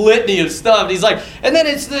litany of stuff, and he's like, and then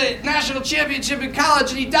it's the national championship in college,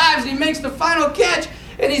 and he dives, and he makes the final catch,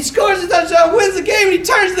 and he scores a touchdown, wins the game, and he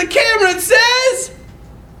turns to the camera and says,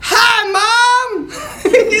 hi, Mom!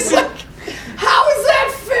 He's like, how is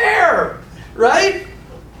that fair? Right?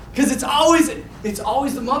 Because it's always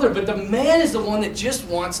the mother, but the man is the one that just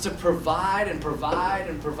wants to provide and provide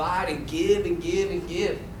and provide and give and give and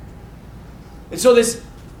give. And so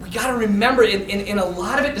we got to remember, in a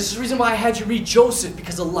lot of it, this is the reason why I had you read Joseph,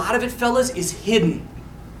 because a lot of it, fellas, is hidden.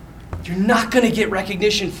 You're not going to get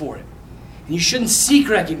recognition for it. And you shouldn't seek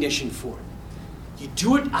recognition for it. You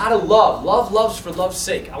do it out of love. Love loves for love's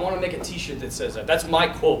sake. I want to make a t-shirt that says that. That's my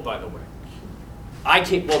quote, by the way.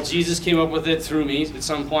 Jesus came up with it through me at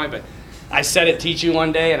some point, but I said it teaching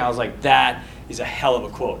one day, and I was like, that is a hell of a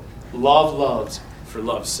quote. Love loves for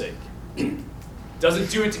love's sake.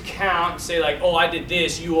 Doesn't do it to count, say like, oh, I did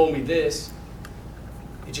this, you owe me this.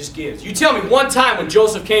 It just gives. You tell me one time when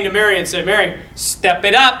Joseph came to Mary and said, Mary, step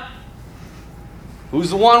it up.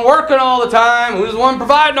 Who's the one working all the time? Who's the one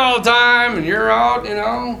providing all the time? And you're out,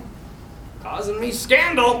 causing me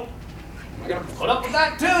scandal. I'm going to put up with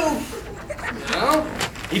that too.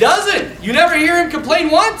 He doesn't. You never hear him complain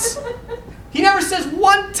once. He never says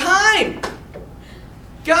one time,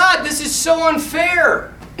 God, this is so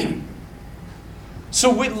unfair.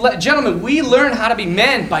 So, gentlemen, we learn how to be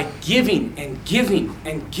men by giving and giving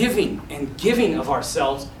and giving and giving of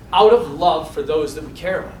ourselves out of love for those that we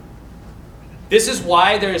care about. This is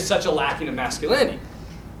why there is such a lacking of masculinity.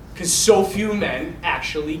 Because so few men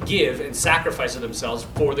actually give and sacrifice of themselves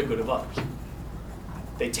for the good of others.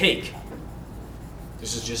 They take.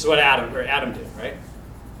 This is just what Adam did, right?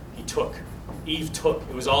 He took. Eve took.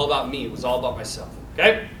 It was all about me. It was all about myself.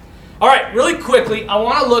 Okay? All right, really quickly, I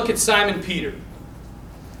want to look at Simon Peter.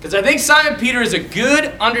 Because I think Simon Peter is a good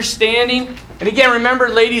understanding. And again, remember,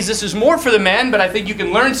 ladies, this is more for the men, but I think you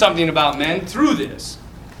can learn something about men through this.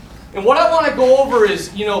 And what I want to go over is,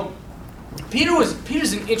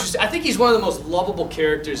 Peter's an interesting, I think he's one of the most lovable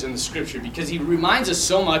characters in the scripture because he reminds us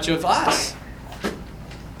so much of us.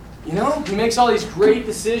 He makes all these great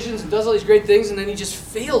decisions and does all these great things, and then he just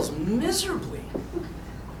fails miserably.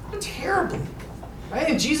 Terribly. Right?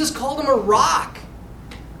 And Jesus called him a rock.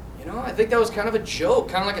 I think that was kind of a joke,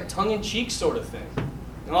 kind of like a tongue-in-cheek sort of thing.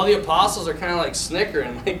 And all the apostles are kind of like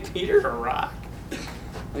snickering, like, Peter's a rock.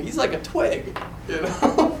 Like, he's like a twig,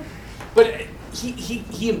 But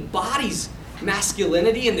he embodies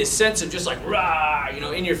masculinity in this sense of just like, rah,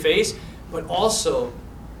 in your face. But also,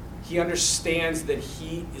 He understands that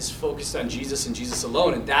he is focused on Jesus and Jesus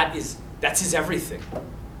alone, and that's his everything.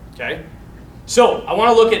 Okay? So, I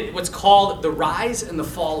want to look at what's called the rise and the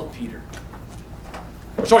fall of Peter.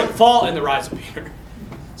 Sorry, the fall and the rise of Peter.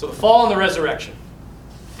 So, the fall and the resurrection.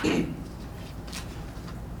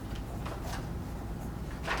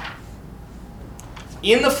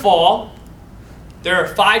 In the fall, there are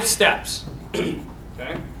 5 steps. Okay?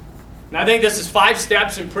 And I think this is 5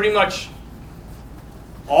 steps in pretty much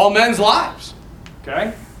all men's lives.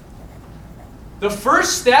 Okay? The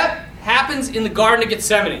first step happens in the Garden of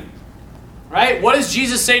Gethsemane. Right? What does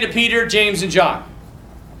Jesus say to Peter, James, and John?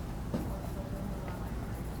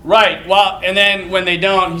 Right. Well, and then when they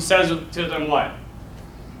don't, he says to them what?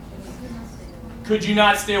 Could you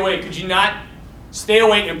not stay awake? Could you not stay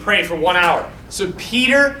awake and pray for 1 hour? So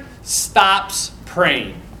Peter stops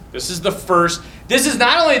praying. This is the first. This is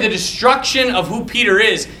not only the destruction of who Peter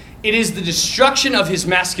is, it is the destruction of his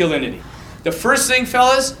masculinity. The first thing,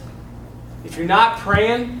 fellas, if you're not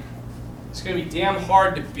praying, it's going to be damn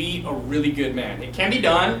hard to be a really good man. It can be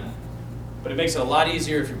done, but it makes it a lot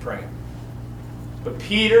easier if you're praying. But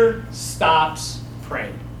Peter stops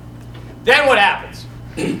praying. Then what happens?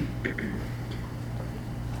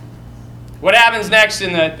 What happens next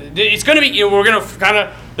it's going to be, we're going to kind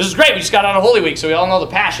of, this is great, we just got out of Holy Week, so we all know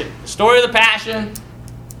the Passion. The story of the Passion.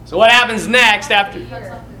 So what happens next after?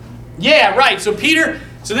 Yeah, right. So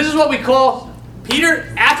this is what we call,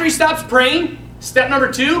 Peter, after he stops praying, step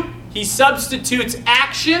number 2, he substitutes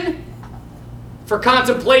action for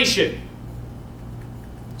contemplation.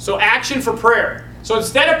 So action for prayer. So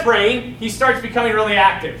instead of praying, he starts becoming really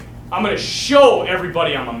active. I'm going to show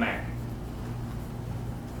everybody I'm a man.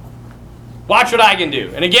 Watch what I can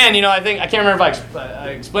do. And again, I can't remember if I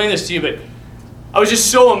explained this to you, but I was just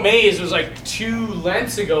so amazed. It was like 2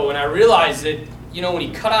 Lents ago when I realized that, when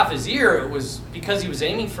he cut off his ear, it was because he was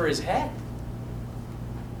aiming for his head.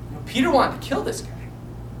 Peter wanted to kill this guy.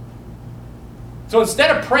 So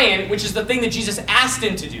instead of praying, which is the thing that Jesus asked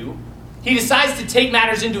him to do, he decides to take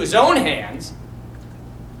matters into his own hands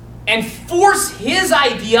and force his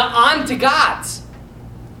idea onto God's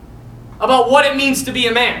about what it means to be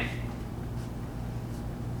a man.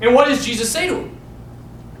 And what does Jesus say to him?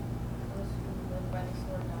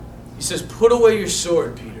 He says, put away your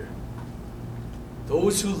sword, Peter.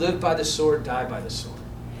 Those who live by the sword die by the sword.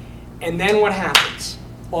 And then what happens?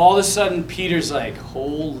 All of a sudden, Peter's like,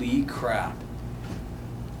 holy crap.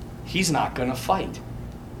 He's not going to fight.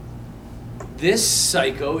 This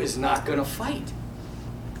psycho is not going to fight.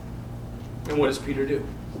 And what does Peter do?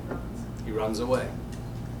 He runs away.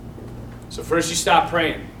 So first you stop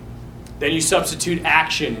praying. Then you substitute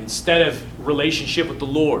action instead of relationship with the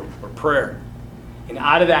Lord or prayer. And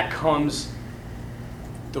out of that comes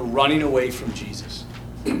the running away from Jesus.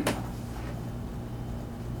 You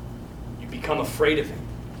become afraid of him.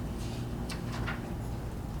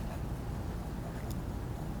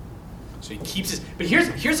 So he keeps his. But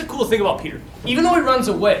here's the cool thing about Peter. Even though he runs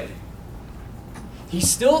away, he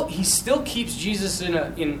still keeps Jesus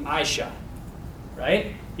in eye shot.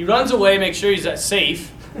 Right? He runs away, makes sure he's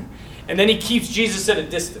safe. And then he keeps Jesus at a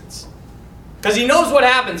distance. Because he knows what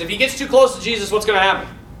happens. If he gets too close to Jesus, what's going to happen?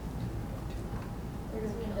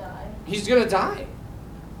 He's going to die.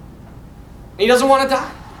 He doesn't want to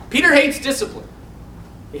die. Peter hates discipline.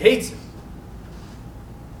 He hates it.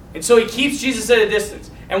 And so he keeps Jesus at a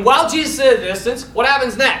distance. And while Jesus is at a distance, what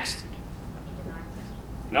happens next?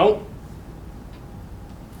 Nope.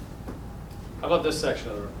 How about this section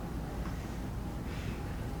of the room?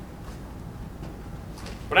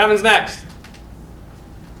 What happens next?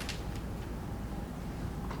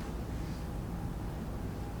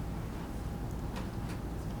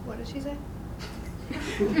 What did she say?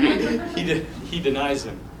 He denies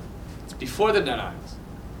him. It's before the denials.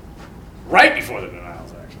 Right before the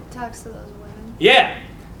denials, actually. Talks to those women. Yeah.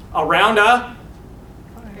 Around a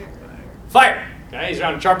fire. Okay, he's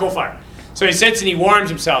around a charcoal fire. So he sits and he warms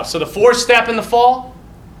himself. So the 4th step in the fall,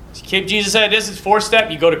 to keep Jesus at a distance, 4th step,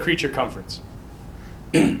 you go to creature comforts.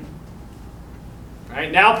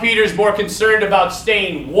 Right, now Peter's more concerned about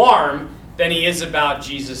staying warm than he is about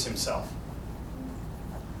Jesus himself.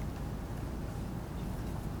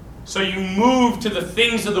 So you move to the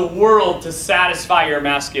things of the world to satisfy your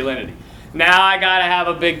masculinity. Now I got to have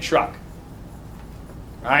a big truck.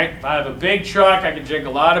 Right? If I have a big truck, I can drink a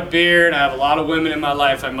lot of beer, and I have a lot of women in my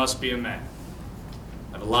life, I must be a man.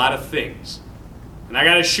 I have a lot of things. And I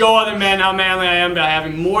got to show other men how manly I am by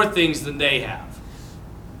having more things than they have.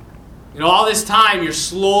 All this time, you're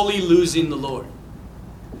slowly losing the Lord.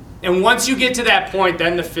 And once you get to that point,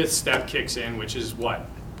 then the 5th step kicks in, which is what?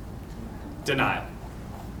 Denial.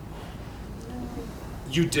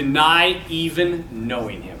 you deny even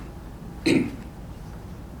knowing him.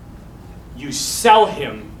 You sell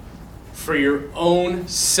him for your own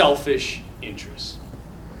selfish interests.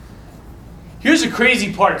 Here's the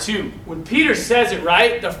crazy part too. When Peter says it,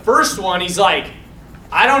 right, the first one, he's like,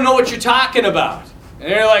 I don't know what you're talking about.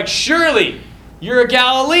 And they're like, surely, you're a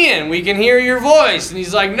Galilean. We can hear your voice. And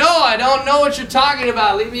he's like, no, I don't know what you're talking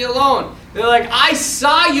about. Leave me alone. They're like, I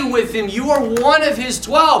saw you with him. You are one of his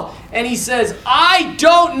 12. And he says, I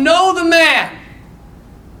don't know the man.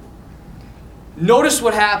 Notice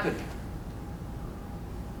what happened.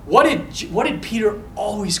 What did Peter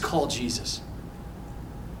always call Jesus?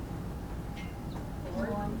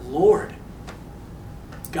 Lord.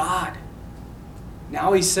 God.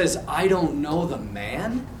 Now he says, I don't know the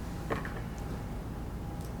man?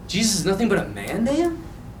 Jesus is nothing but a man to him?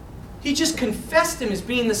 He just confessed him as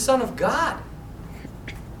being the Son of God.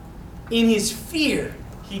 In his fear,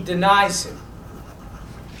 he denies him.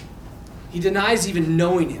 He denies even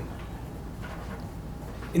knowing him.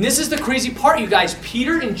 And this is the crazy part, you guys.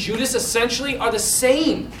 Peter and Judas essentially are the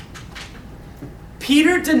same.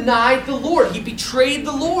 Peter denied the Lord. He betrayed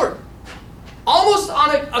the Lord. Almost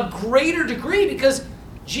on a greater degree because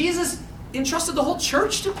Jesus entrusted the whole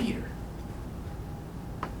church to Peter.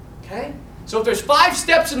 Okay? So if there's 5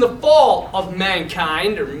 steps in the fall of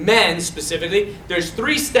mankind, or men specifically, there's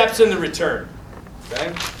 3 steps in the return.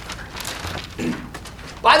 Okay?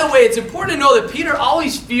 By the way, it's important to know that Peter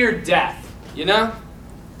always feared death. You know?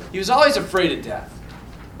 He was always afraid of death.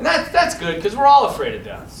 And that's good, because we're all afraid of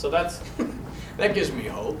death. So that gives me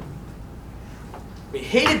hope. He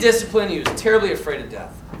hated discipline. He was terribly afraid of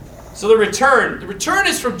death. So the return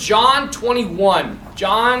is from John 21.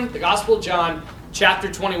 The Gospel of John,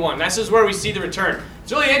 chapter 21. This is where we see the return.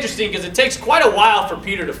 It's really interesting because it takes quite a while for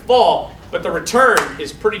Peter to fall, but the return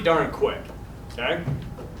is pretty darn quick. Okay?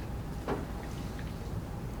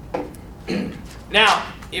 Now,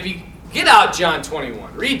 if you get out John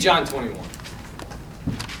 21, read John 21.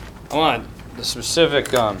 I want the specific.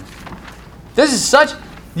 This is such.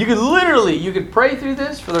 You could pray through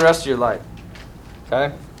this for the rest of your life.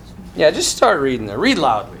 Okay? Yeah, just start reading there. Read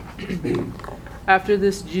loudly. After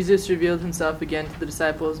this, Jesus revealed himself again to the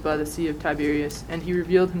disciples by the Sea of Tiberias, and he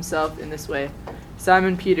revealed himself in this way.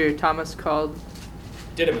 Simon Peter, Thomas called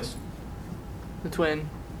Didymus, the twin.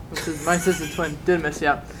 My sister's twin. Didymus,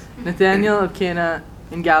 yeah. Nathanael of Cana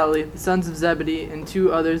in Galilee, the sons of Zebedee, and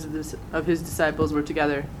 2 others of his disciples were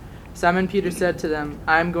together. Simon Peter said to them,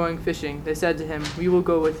 I am going fishing. They said to him, we will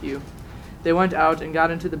go with you. They went out and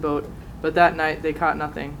got into the boat, but that night they caught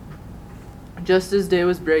nothing. Just as day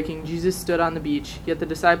was breaking, Jesus stood on the beach, yet the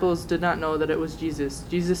disciples did not know that it was Jesus.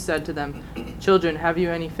 Jesus said to them, Children, have you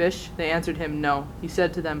any fish? They answered him, No. He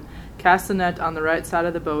said to them, Cast the net on the right side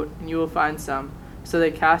of the boat, and you will find some. So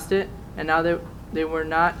they cast it, and now they were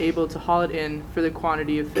not able to haul it in for the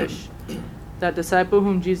quantity of fish. That disciple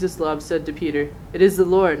whom Jesus loved said to Peter, It is the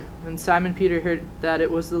Lord. When Simon Peter heard that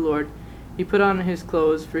it was the Lord, he put on his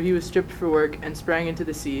clothes, for he was stripped for work, and sprang into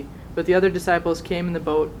the sea. But the other disciples came in the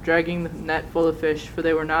boat, dragging the net full of fish, for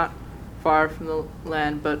they were not far from the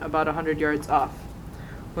land, but about 100 yards off.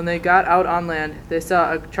 When they got out on land, they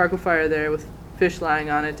saw a charcoal fire there with fish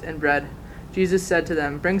lying on it and bread. Jesus said to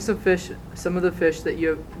them, Bring some of the fish that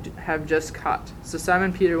you have just caught. So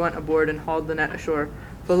Simon Peter went aboard and hauled the net ashore,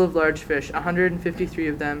 full of large fish, 153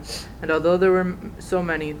 of them. And although there were so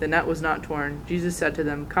many, the net was not torn. Jesus said to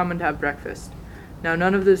them, Come and have breakfast. Now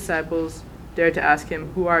none of the disciples dared to ask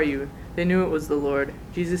him, Who are you? They knew it was the Lord.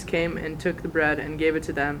 Jesus came and took the bread and gave it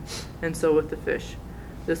to them, and so with the fish.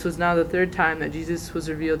 This was now the 3rd time that Jesus was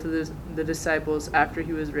revealed to the disciples after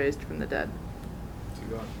he was raised from the dead.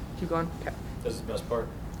 Keep going? Okay. This is the best part.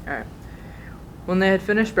 All right. When they had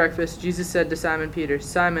finished breakfast, Jesus said to Simon Peter,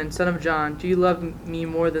 Simon, son of John, do you love me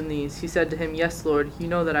more than these? He said to him, Yes, Lord, you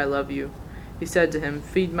know that I love you. He said to him,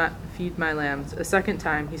 Feed my lambs. A second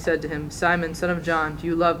time he said to him, Simon, son of John, do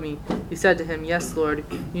you love me? He said to him, Yes, Lord,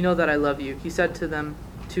 you know that I love you. He said to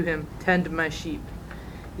him, Tend my sheep.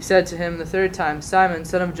 He said to him the 3rd time, Simon,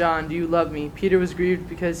 son of John, do you love me? Peter was grieved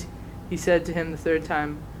because he said to him the 3rd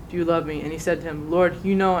time, Do you love me? And he said to him, Lord,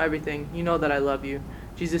 you know everything. You know that I love you.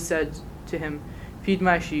 Jesus said to him, Feed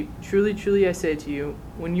my sheep. Truly, truly, I say to you,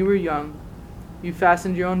 when you were young, you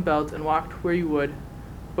fastened your own belt and walked where you would.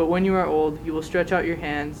 But when you are old, you will stretch out your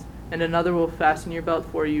hands, and another will fasten your belt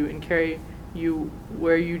for you and carry you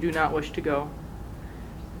where you do not wish to go.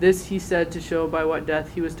 This he said to show by what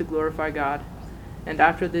death he was to glorify God. And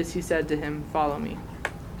after this he said to him, Follow me.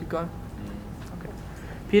 Keep going. Okay.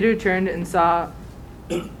 Peter turned and saw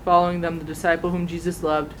following them the disciple whom Jesus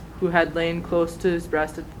loved, who had lain close to his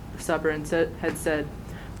breast at the supper and had said,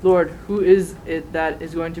 Lord, who is it that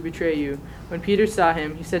is going to betray you? When Peter saw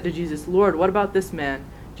him, he said to Jesus, Lord, what about this man?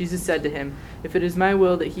 Jesus said to him, If it is my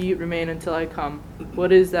will that he remain until I come,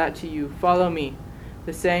 what is that to you? Follow me.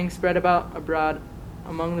 The saying spread abroad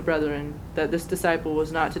among the brethren that this disciple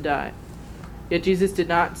was not to die. Yet Jesus did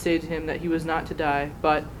not say to him that he was not to die,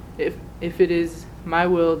 but if it is my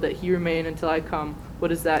will that he remain until I come,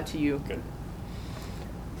 what is that to you? Good.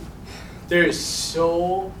 There's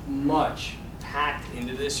so much packed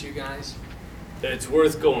into this, you guys, that it's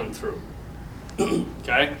worth going through.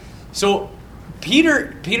 Okay? So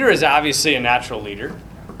Peter is obviously a natural leader,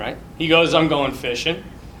 right? He goes, I'm going fishing.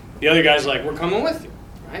 The other guy's like, we're coming with you,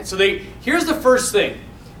 right? So here's the first thing.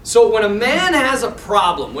 So when a man has a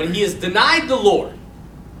problem, when he has denied the Lord,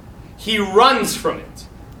 he runs from it,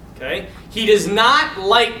 okay? He does not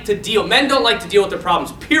like to deal, men don't like to deal with their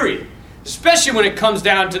problems, period. Especially when it comes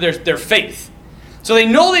down to their faith. So they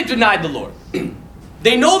know they've denied the Lord.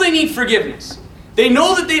 They know they need forgiveness. They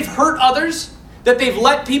know that they've hurt others, that they've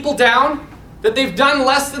let people down, that they've done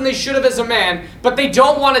less than they should have as a man, but they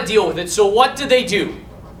don't want to deal with it. So what do?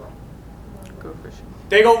 Go fishing.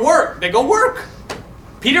 They go work.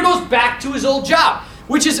 Peter goes back to his old job,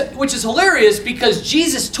 which is hilarious because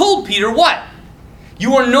Jesus told Peter what?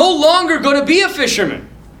 You are no longer going to be a fisherman.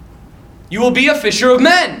 You will be a fisher of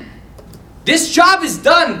men. This job is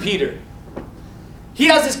done, Peter. He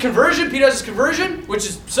has his conversion. Peter has his conversion, which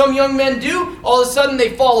is some young men do. All of a sudden,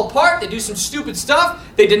 they fall apart. They do some stupid stuff.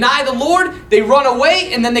 They deny the Lord. They run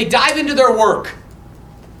away, and then they dive into their work.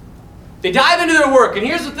 They dive into their work. And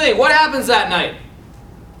here's the thing. What happens that night?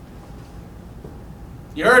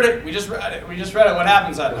 You heard it. We just read it. What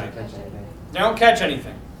happens that night? They don't catch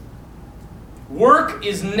anything. Work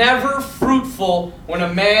is never fruitful when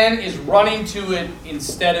a man is running to it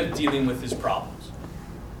instead of dealing with his problems.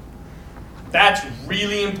 That's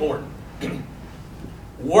really important.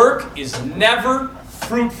 Work is never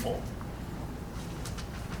fruitful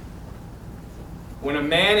when a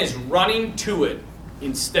man is running to it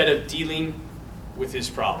instead of dealing with his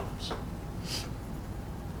problems.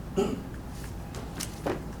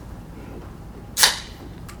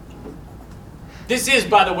 This is,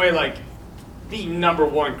 by the way, like the number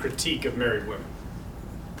one critique of married women.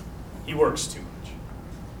 He works too much.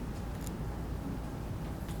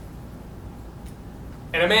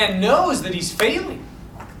 And a man knows that he's failing.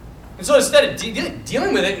 And so instead of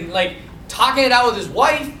dealing with it and like talking it out with his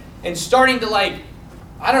wife and starting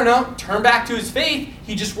to turn back to his faith,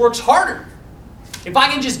 he just works harder. If I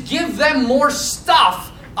can just give them more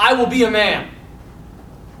stuff, I will be a man.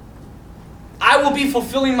 I will be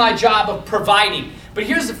fulfilling my job of providing. But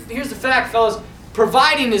here's the fact, fellas.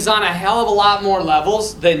 Providing is on a hell of a lot more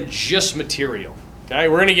levels than just material. Okay?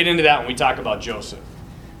 We're going to get into that when we talk about Joseph.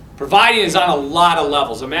 Providing is on a lot of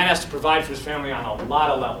levels. A man has to provide for his family on a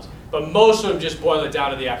lot of levels. But most of them just boil it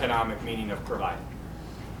down to the economic meaning of providing.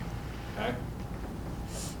 Okay?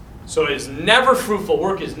 So it is never fruitful.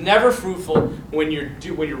 Work is never fruitful when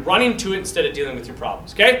you're running to it instead of dealing with your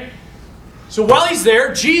problems. Okay? So while he's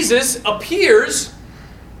there, Jesus appears.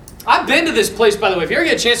 I've been to this place, by the way. If you ever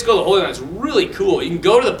get a chance to go to the Holy Land, it's really cool. You can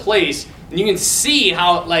go to the place and you can see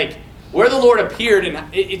how, where the Lord appeared, and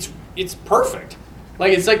it's perfect.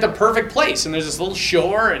 It's like the perfect place. And there's this little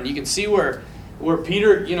shore, and you can see where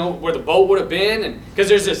Peter, where the boat would have been, and because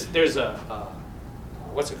there's a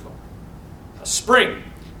what's it called? A spring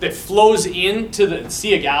that flows into the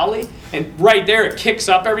Sea of Galilee, and right there it kicks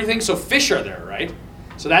up everything. So fish are there, right?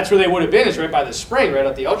 So that's where they would have been. It's right by the spring, right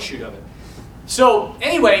at the outshoot of it. So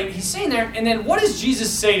anyway, he's sitting there, and then what does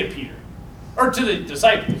Jesus say to Peter? Or to the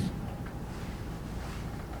disciples?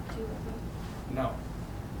 No.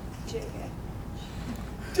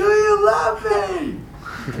 Do you love me?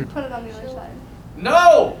 Put it on the other side.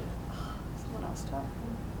 No! Someone else talk.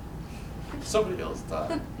 Somebody else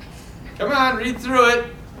talk. Come on, read through it.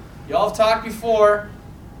 Y'all have talked before.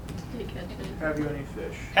 Have you any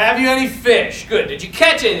fish? Have you any fish? Good. Did you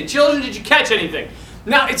catch anything? Children, did you catch anything?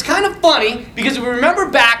 Now, it's kind of funny, because if we remember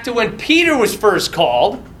back to when Peter was first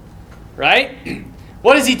called, right?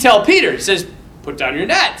 What does he tell Peter? He says, put down your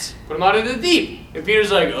nets. Put them out into the deep. And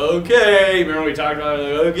Peter's like, okay. Remember we talked about it?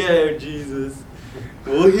 Like, okay, Jesus.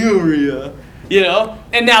 We'll humor you.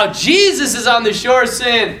 And now Jesus is on the shore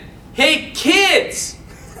saying, hey, kids.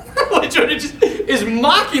 Which is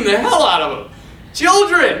mocking the hell out of them.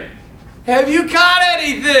 Children, have you caught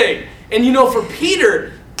anything? And for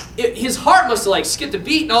Peter, his heart must have skipped a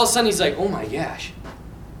beat, and all of a sudden he's like, oh my gosh.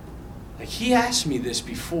 He asked me this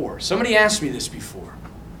before. Somebody asked me this before.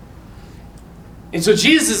 And so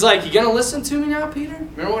Jesus is like, you going to listen to me now, Peter?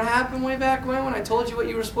 Remember what happened way back when I told you what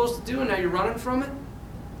you were supposed to do and now you're running from it?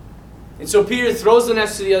 And so Peter throws the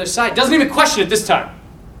nets to the other side. Doesn't even question it this time.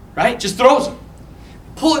 Right? Just throws them.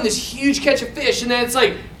 Pulling this huge catch of fish. And then it's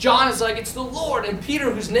like, John is like, it's the Lord. And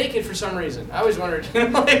Peter, who's naked for some reason. I always wondered,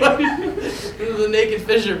 the naked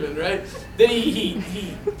fisherman, right? Then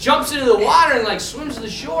he jumps into the water and like swims to the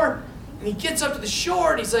shore. And he gets up to the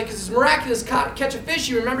shore and he's like, it's this miraculous catch of fish.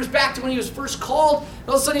 He remembers back to when he was first called. And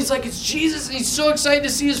all of a sudden he's like, it's Jesus. And he's so excited to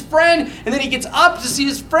see his friend. And then he gets up to see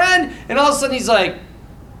his friend. And all of a sudden he's like,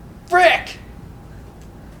 frick.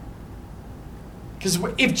 Because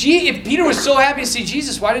if Peter was so happy to see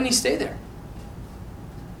Jesus, why didn't he stay there?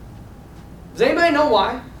 Does anybody know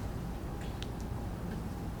why?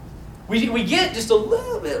 We get just a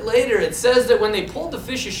little bit later, it says that when they pulled the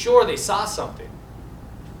fish ashore, they saw something.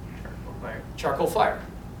 Charcoal fire.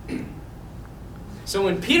 So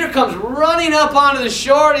when Peter comes running up onto the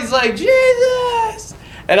shore, he's like, Jesus!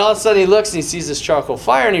 And all of a sudden he looks and he sees this charcoal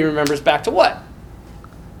fire and he remembers back to what?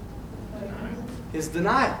 His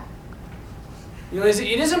denial. You know, it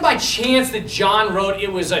isn't by chance that John wrote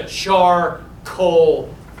it was a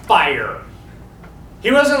charcoal fire.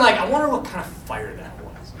 He wasn't like, I wonder what kind of fire that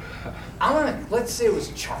was. Let's say it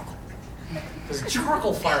was charcoal. Because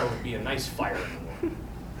charcoal fire would be a nice fire in the world.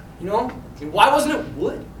 You know? And why wasn't it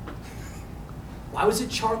wood? Why was it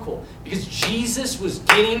charcoal? Because Jesus was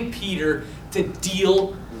getting Peter to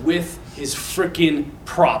deal with his freaking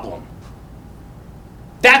problem.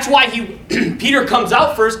 That's why Peter comes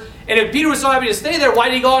out first. And if Peter was so happy to stay there, why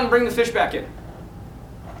did he go out and bring the fish back in?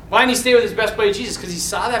 Why didn't he stay with his best buddy Jesus? Because he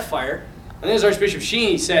saw that fire. And then as Archbishop Sheen,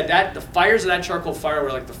 he said that the fires of that charcoal fire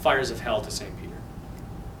were like the fires of hell to St. Peter.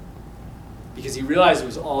 Because he realized it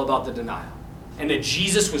was all about the denial. And that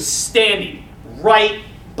Jesus was standing right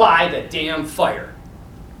by the damn fire.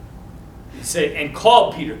 He said, and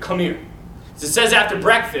called Peter, come here. So it says after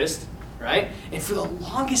breakfast, right? And for the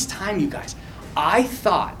longest time, you guys, I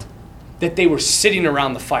thought that they were sitting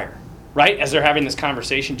around the fire, right? As they're having this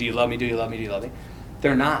conversation, do you love me, do you love me, do you love me?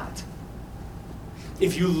 They're not.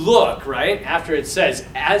 If you look, right, after it says,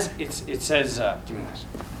 give me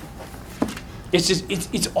this.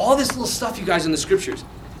 It's all this little stuff, you guys, in the scriptures.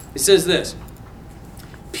 It says this.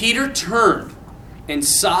 Peter turned and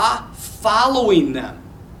saw following them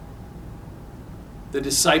the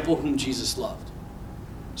disciple whom Jesus loved.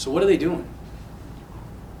 So what are they doing?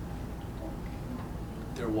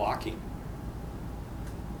 They're walking.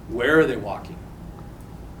 Where are they walking?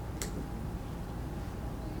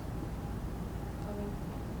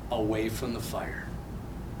 Away from the fire.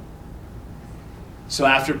 So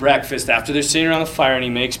after breakfast, after they're sitting around the fire, and he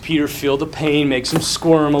makes Peter feel the pain, makes him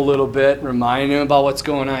squirm a little bit, reminding him about what's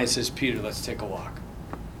going on, he says, Peter, let's take a walk.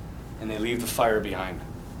 And they leave the fire behind.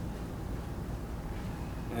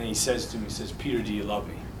 And then he says to him, he says, Peter, do you love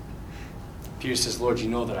me? Peter says, Lord, you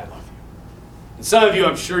know that I love you. And some of you,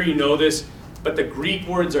 I'm sure you know this, but the Greek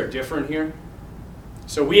words are different here.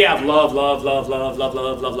 So we have love, love, love, love, love,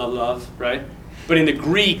 love, love, love, love, right? But in the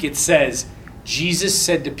Greek, it says, Jesus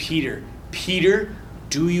said to Peter, Peter,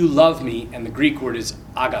 do you love me? And the Greek word is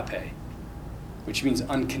agape, which means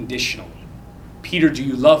unconditionally. Peter, do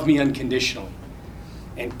you love me unconditionally?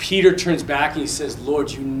 And Peter turns back and he says,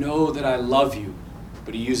 Lord, you know that I love you.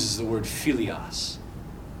 But he uses the word philios,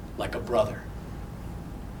 like a brother.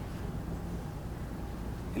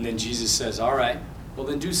 And then Jesus says, all right, well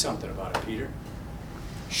then do something about it, Peter.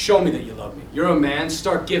 Show me that you love me. You're a man,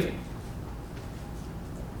 start giving.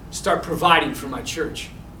 Start providing for my church.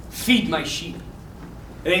 Feed my sheep.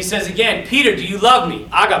 And then he says again, Peter, do you love me?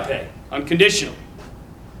 Agape, unconditional.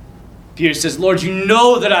 Peter says, Lord, you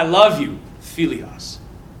know that I love you. Philios,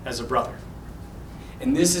 as a brother.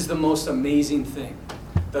 And this is the most amazing thing.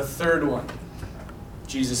 The third one.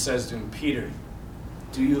 Jesus says to him, Peter,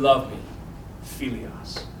 do you love me?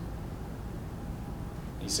 Philios.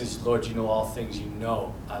 He says, Lord, you know all things. You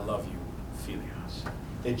know I love you. Philios.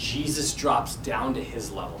 That Jesus drops down to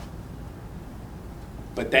his level.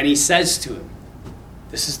 But then he says to him,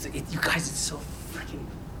 you guys, it's so freaking,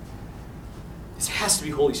 this has to be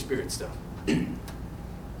Holy Spirit stuff.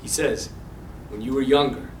 He says, when you were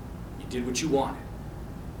younger, you did what you wanted.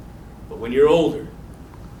 But when you're older,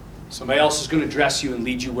 somebody else is going to dress you and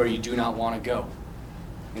lead you where you do not want to go.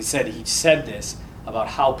 He said this about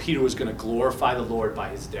how Peter was going to glorify the Lord by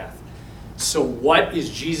his death. So what is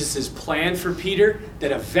Jesus' plan for Peter?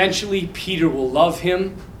 That eventually Peter will love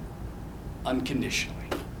him unconditionally.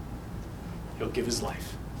 He'll give his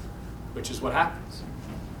life, which is what happens.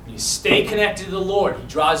 When you stay connected to the Lord, he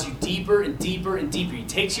draws you deeper and deeper and deeper. He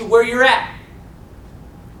takes you where you're at,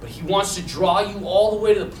 but he wants to draw you all the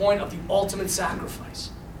way to the point of the ultimate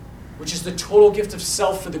sacrifice, which is the total gift of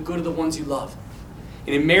self for the good of the ones you love.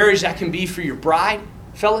 And in marriage, that can be for your bride,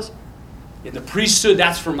 fellas. In the priesthood,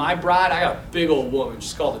 that's for my bride. I got a big old woman.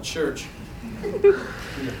 She's called the church.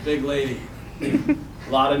 She's a big lady. A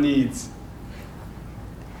lot of needs.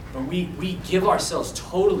 But we give ourselves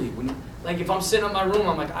totally. Like if I'm sitting in my room,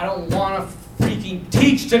 I'm like, I don't want to freaking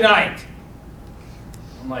teach tonight.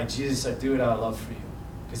 I'm like, Jesus, I do it out of love for you.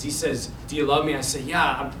 Because he says, do you love me? I say,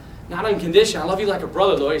 yeah, I'm not unconditional. I love you like a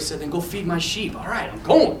brother, Lord. He said, then go feed my sheep. All right, I'm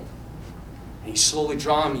going. And he's slowly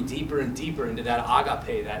drawing me deeper and deeper into that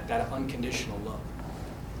agape, that unconditional love.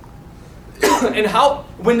 And how,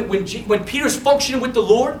 when Peter's functioning with the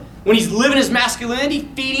Lord, when he's living his masculinity,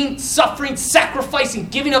 feeding, suffering, sacrificing,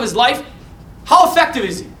 giving of his life, how effective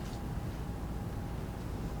is he?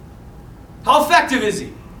 How effective is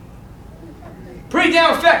he? Pretty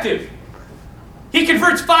damn effective. He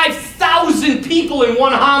converts 5,000 people in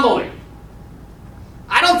one homily.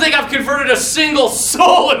 I don't think I've converted a single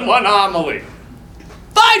soul in one homily.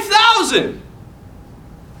 5,000!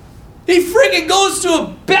 He freaking goes to a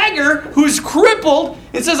beggar who's crippled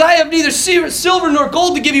and says, I have neither silver nor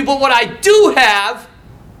gold to give you, but what I do have,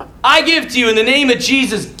 I give to you in the name of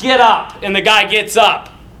Jesus. Get up. And the guy gets up.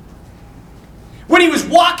 When he was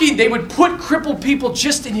walking, they would put crippled people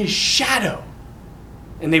just in his shadow,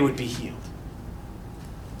 and they would be healed.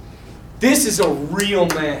 This is a real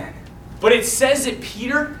man. But it says that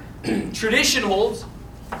Peter, tradition holds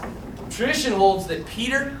that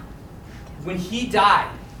Peter, when he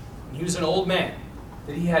died, when he was an old man,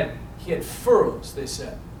 that he had furrows, they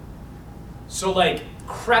said. So like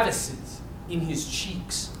crevices in his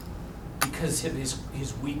cheeks because of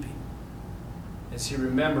his weeping, as he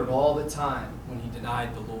remembered all the time when he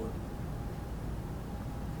denied the Lord.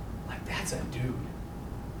 Like, that's a dude.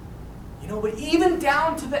 You know, but even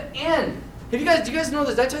down to the end. Do you guys know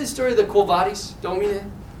this? Did I tell you the story of the Quo Vadis? Domine?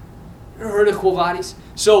 You ever heard of Quo Vadis?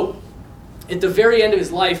 So, at the very end of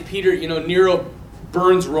his life, Peter, Nero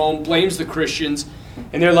burns Rome, blames the Christians,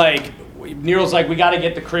 and they're like, Nero's like, we got to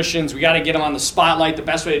get the Christians, we got to get them on the spotlight. The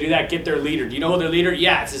best way to do that, get their leader. Do you know who their leader?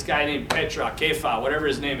 Yeah, it's this guy named Petra, Kepha, whatever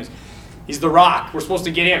his name is. He's the Rock. We're supposed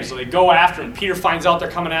to get him. So they go after him. Peter finds out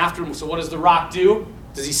they're coming after him. So what does the Rock do?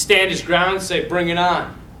 Does he stand his ground and say, bring it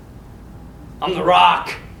on? I'm the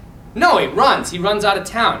Rock. No, he runs. He runs out of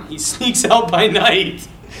town. He sneaks out by night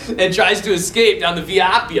and tries to escape down the Via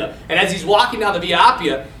Appia. And as he's walking down the Via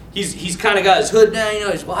Appia, he's kind of got his hood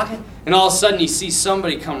down, he's walking. And all of a sudden he sees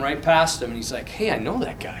somebody come right past him. And he's like, hey, I know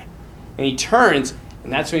that guy. And he turns,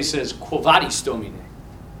 and that's when he says, Quo Vadis Domine,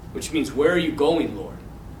 which means, where are you going, Lord?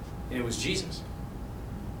 And it was Jesus.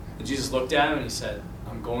 And Jesus looked at him and he said,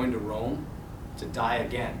 I'm going to Rome to die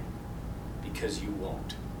again because you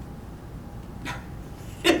won't.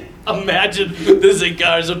 Imagine the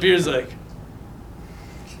Zacchaeus up here is like,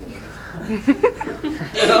 and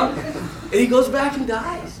he goes back and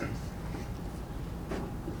dies.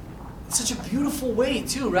 It's such a beautiful way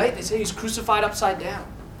too, right? They say he's crucified upside down.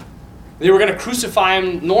 They were going to crucify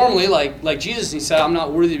him normally like Jesus, and he said, I'm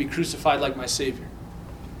not worthy to be crucified like my Savior.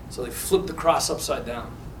 So they flipped the cross upside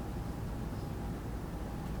down.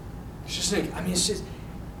 It's just,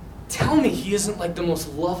 tell me he isn't like the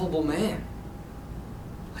most lovable man.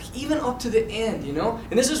 Like even up to the end,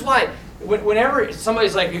 And this is why, whenever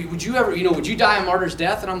somebody's like, would you die a martyr's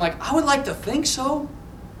death? And I'm like, I would like to think so.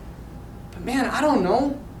 But man, I don't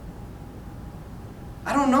know.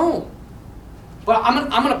 But I'm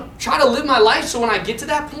gonna try to live my life so when I get to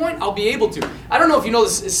that point, I'll be able to. I don't know if you know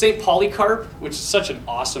this is St. Polycarp, which is such an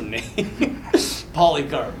awesome name.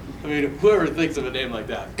 Polycarp. I mean, whoever thinks of a name like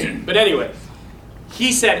that. But anyway,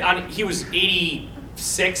 he said he was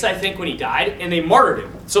 86, I think, when he died, and they martyred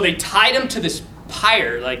him. So they tied him to this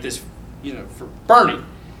pyre, like this, for burning.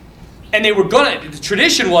 And they were the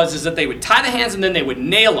tradition was that they would tie the hands and then they would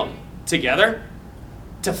nail them together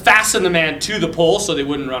to fasten the man to the pole so they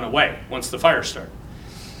wouldn't run away once the fire started.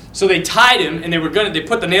 So they tied him, and they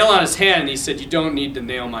put the nail on his hand, and he said, you don't need to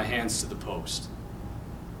nail my hands to the post.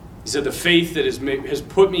 He said, the faith that has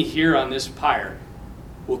put me here on this pyre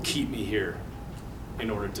will keep me here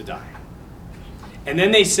in order to die. And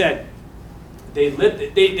then they said,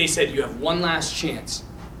 they said, you have one last chance.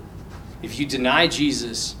 If you deny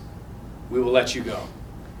Jesus, we will let you go.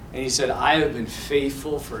 And he said, I have been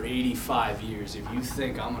faithful for 85 years. If you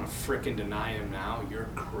think I'm going to frickin' deny him now, you're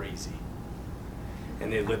crazy.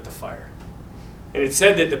 And they lit the fire. And it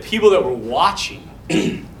said that the people that were watching,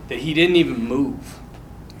 that he didn't even move.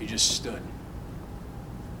 He just stood.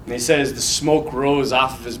 And they said as the smoke rose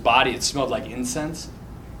off of his body, it smelled like incense.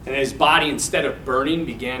 And his body, instead of burning,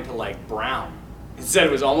 began to like brown. It said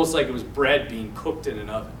it was almost like it was bread being cooked in an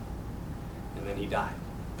oven. And then he died.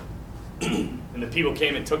 And the people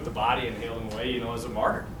came and took the body and hailed him away, as a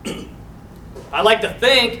martyr. I like to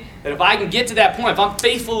think that if I can get to that point, if I'm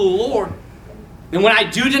faithful to the Lord, then when I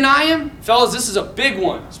do deny Him, fellas, this is a big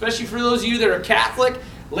one, especially for those of you that are Catholic.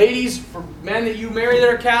 Ladies, for men that you marry that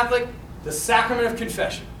are Catholic, the sacrament of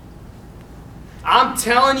confession. I'm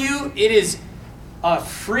telling you, it is a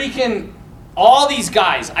freaking, all these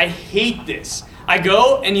guys, I hate this. I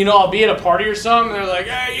go and, I'll be at a party or something, and they're like,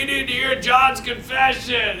 hey, you need to hear John's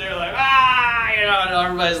confession. They're like, and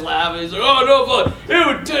everybody's laughing. He's like, oh, no, but it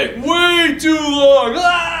would take way too long.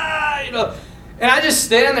 And I just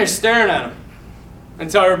stand there staring at them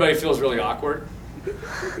until everybody feels really awkward.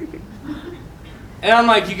 And I'm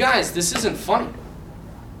like, you guys, this isn't funny.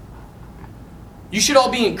 You should all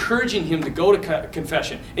be encouraging him to go to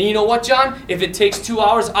confession. And you know what, John? If it takes 2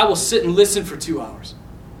 hours, I will sit and listen for 2 hours.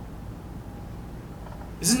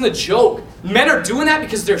 This isn't a joke. Men are doing that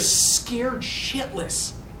because they're scared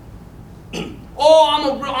shitless.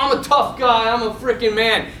 Oh, I'm a tough guy. I'm a freaking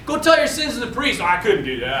man. Go tell your sins to the priest. Oh, I couldn't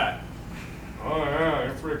do that. Oh, yeah,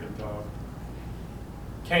 you're freaking tough.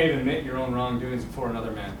 Can't even admit your own wrongdoings before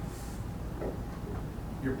another man.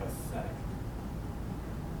 You're pathetic.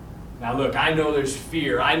 Now look, I know there's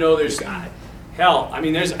fear. I know there's... Hell,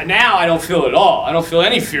 now I don't feel it at all. I don't feel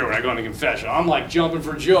any fear when I go into confession. I'm like jumping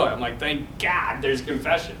for joy. I'm like, thank God there's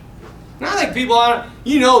confession. And I think people,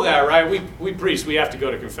 you know that, right? We priests, we have to go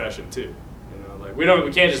to confession too. We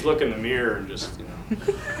can't just look in the mirror and just,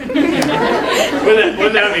 wouldn't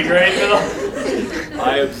that be great, Phil?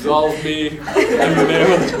 I absolve me in the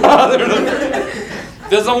name of the Father.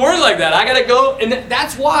 Doesn't work like that. I gotta go, and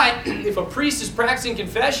that's why if a priest is practicing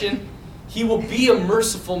confession, he will be a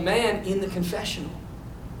merciful man in the confessional.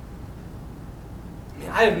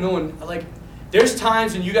 I have known, there's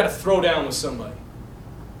times when you got to throw down with somebody.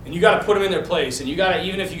 And you got to put them in their place. And you got to,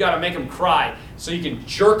 even if you got to make them cry, so you can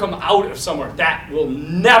jerk them out of somewhere. That will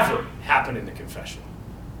never happen in the confessional.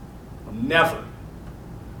 Never.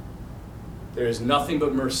 There is nothing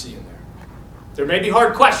but mercy in there. There may be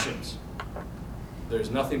hard questions. There's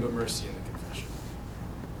nothing but mercy in the confession.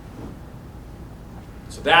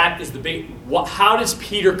 So that is the big... How does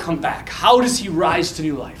Peter come back? How does he rise to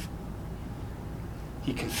new life?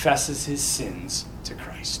 He confesses his sins to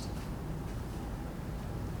Christ.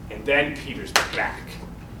 And then Peter's back.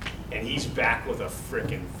 And he's back with a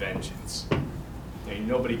frickin' vengeance. There ain't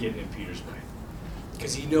nobody getting in Peter's way.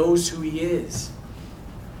 Because he knows who he is.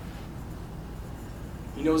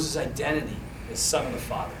 He knows his identity as Son of the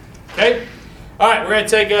Father. Okay? All right, we're going to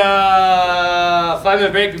take a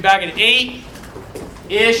 5-minute break. Be back at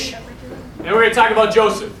 8-ish. And we're going to talk about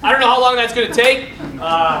Joseph. I don't know how long that's going to take.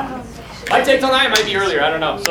 Might take till 9. It might be earlier. I don't know. So